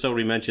of the episode,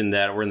 we mentioned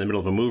that we're in the middle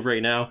of a move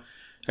right now.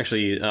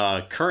 Actually,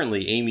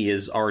 currently, Amy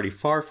is already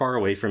far, far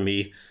away from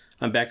me.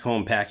 I'm back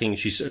home packing.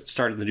 She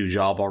started the new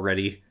job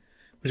already,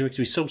 which makes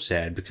me so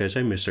sad because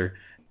I miss her.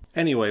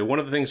 Anyway, one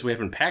of the things we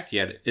haven't packed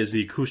yet is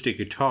the acoustic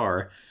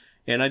guitar,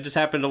 And I just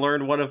happened to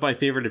learn one of my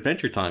favorite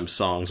Adventure Time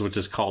songs, which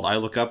is called I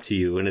Look Up to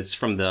You, and it's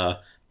from the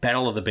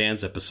Battle of the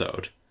Bands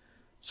episode.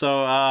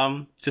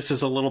 So, just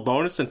as a little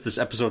bonus, since this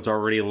episode's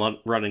already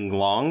running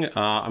long,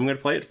 I'm going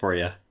to play it for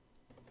you.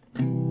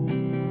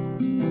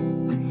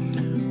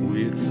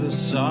 With the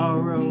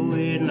sorrow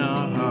in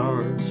our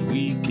hearts,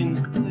 we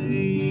can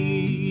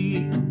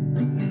play.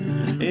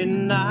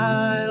 And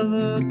I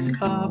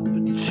look up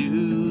to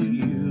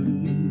you.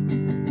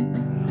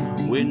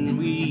 When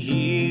we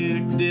hear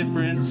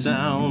different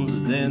sounds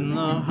than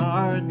the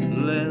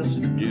heartless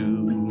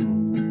do.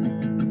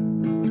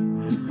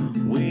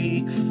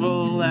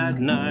 Wakeful at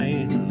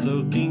night,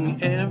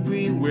 looking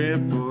everywhere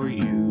for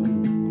you.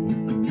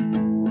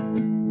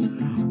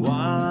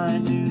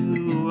 Why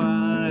do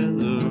I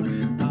look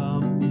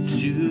up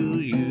to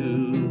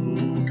you?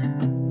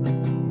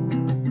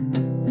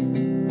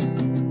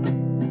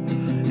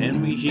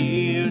 And we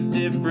hear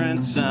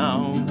different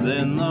sounds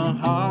than the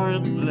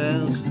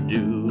heartless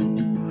do.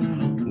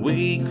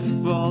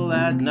 Wakeful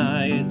at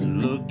night,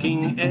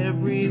 looking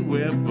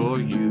everywhere for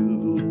you.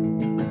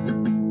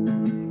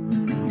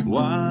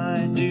 Why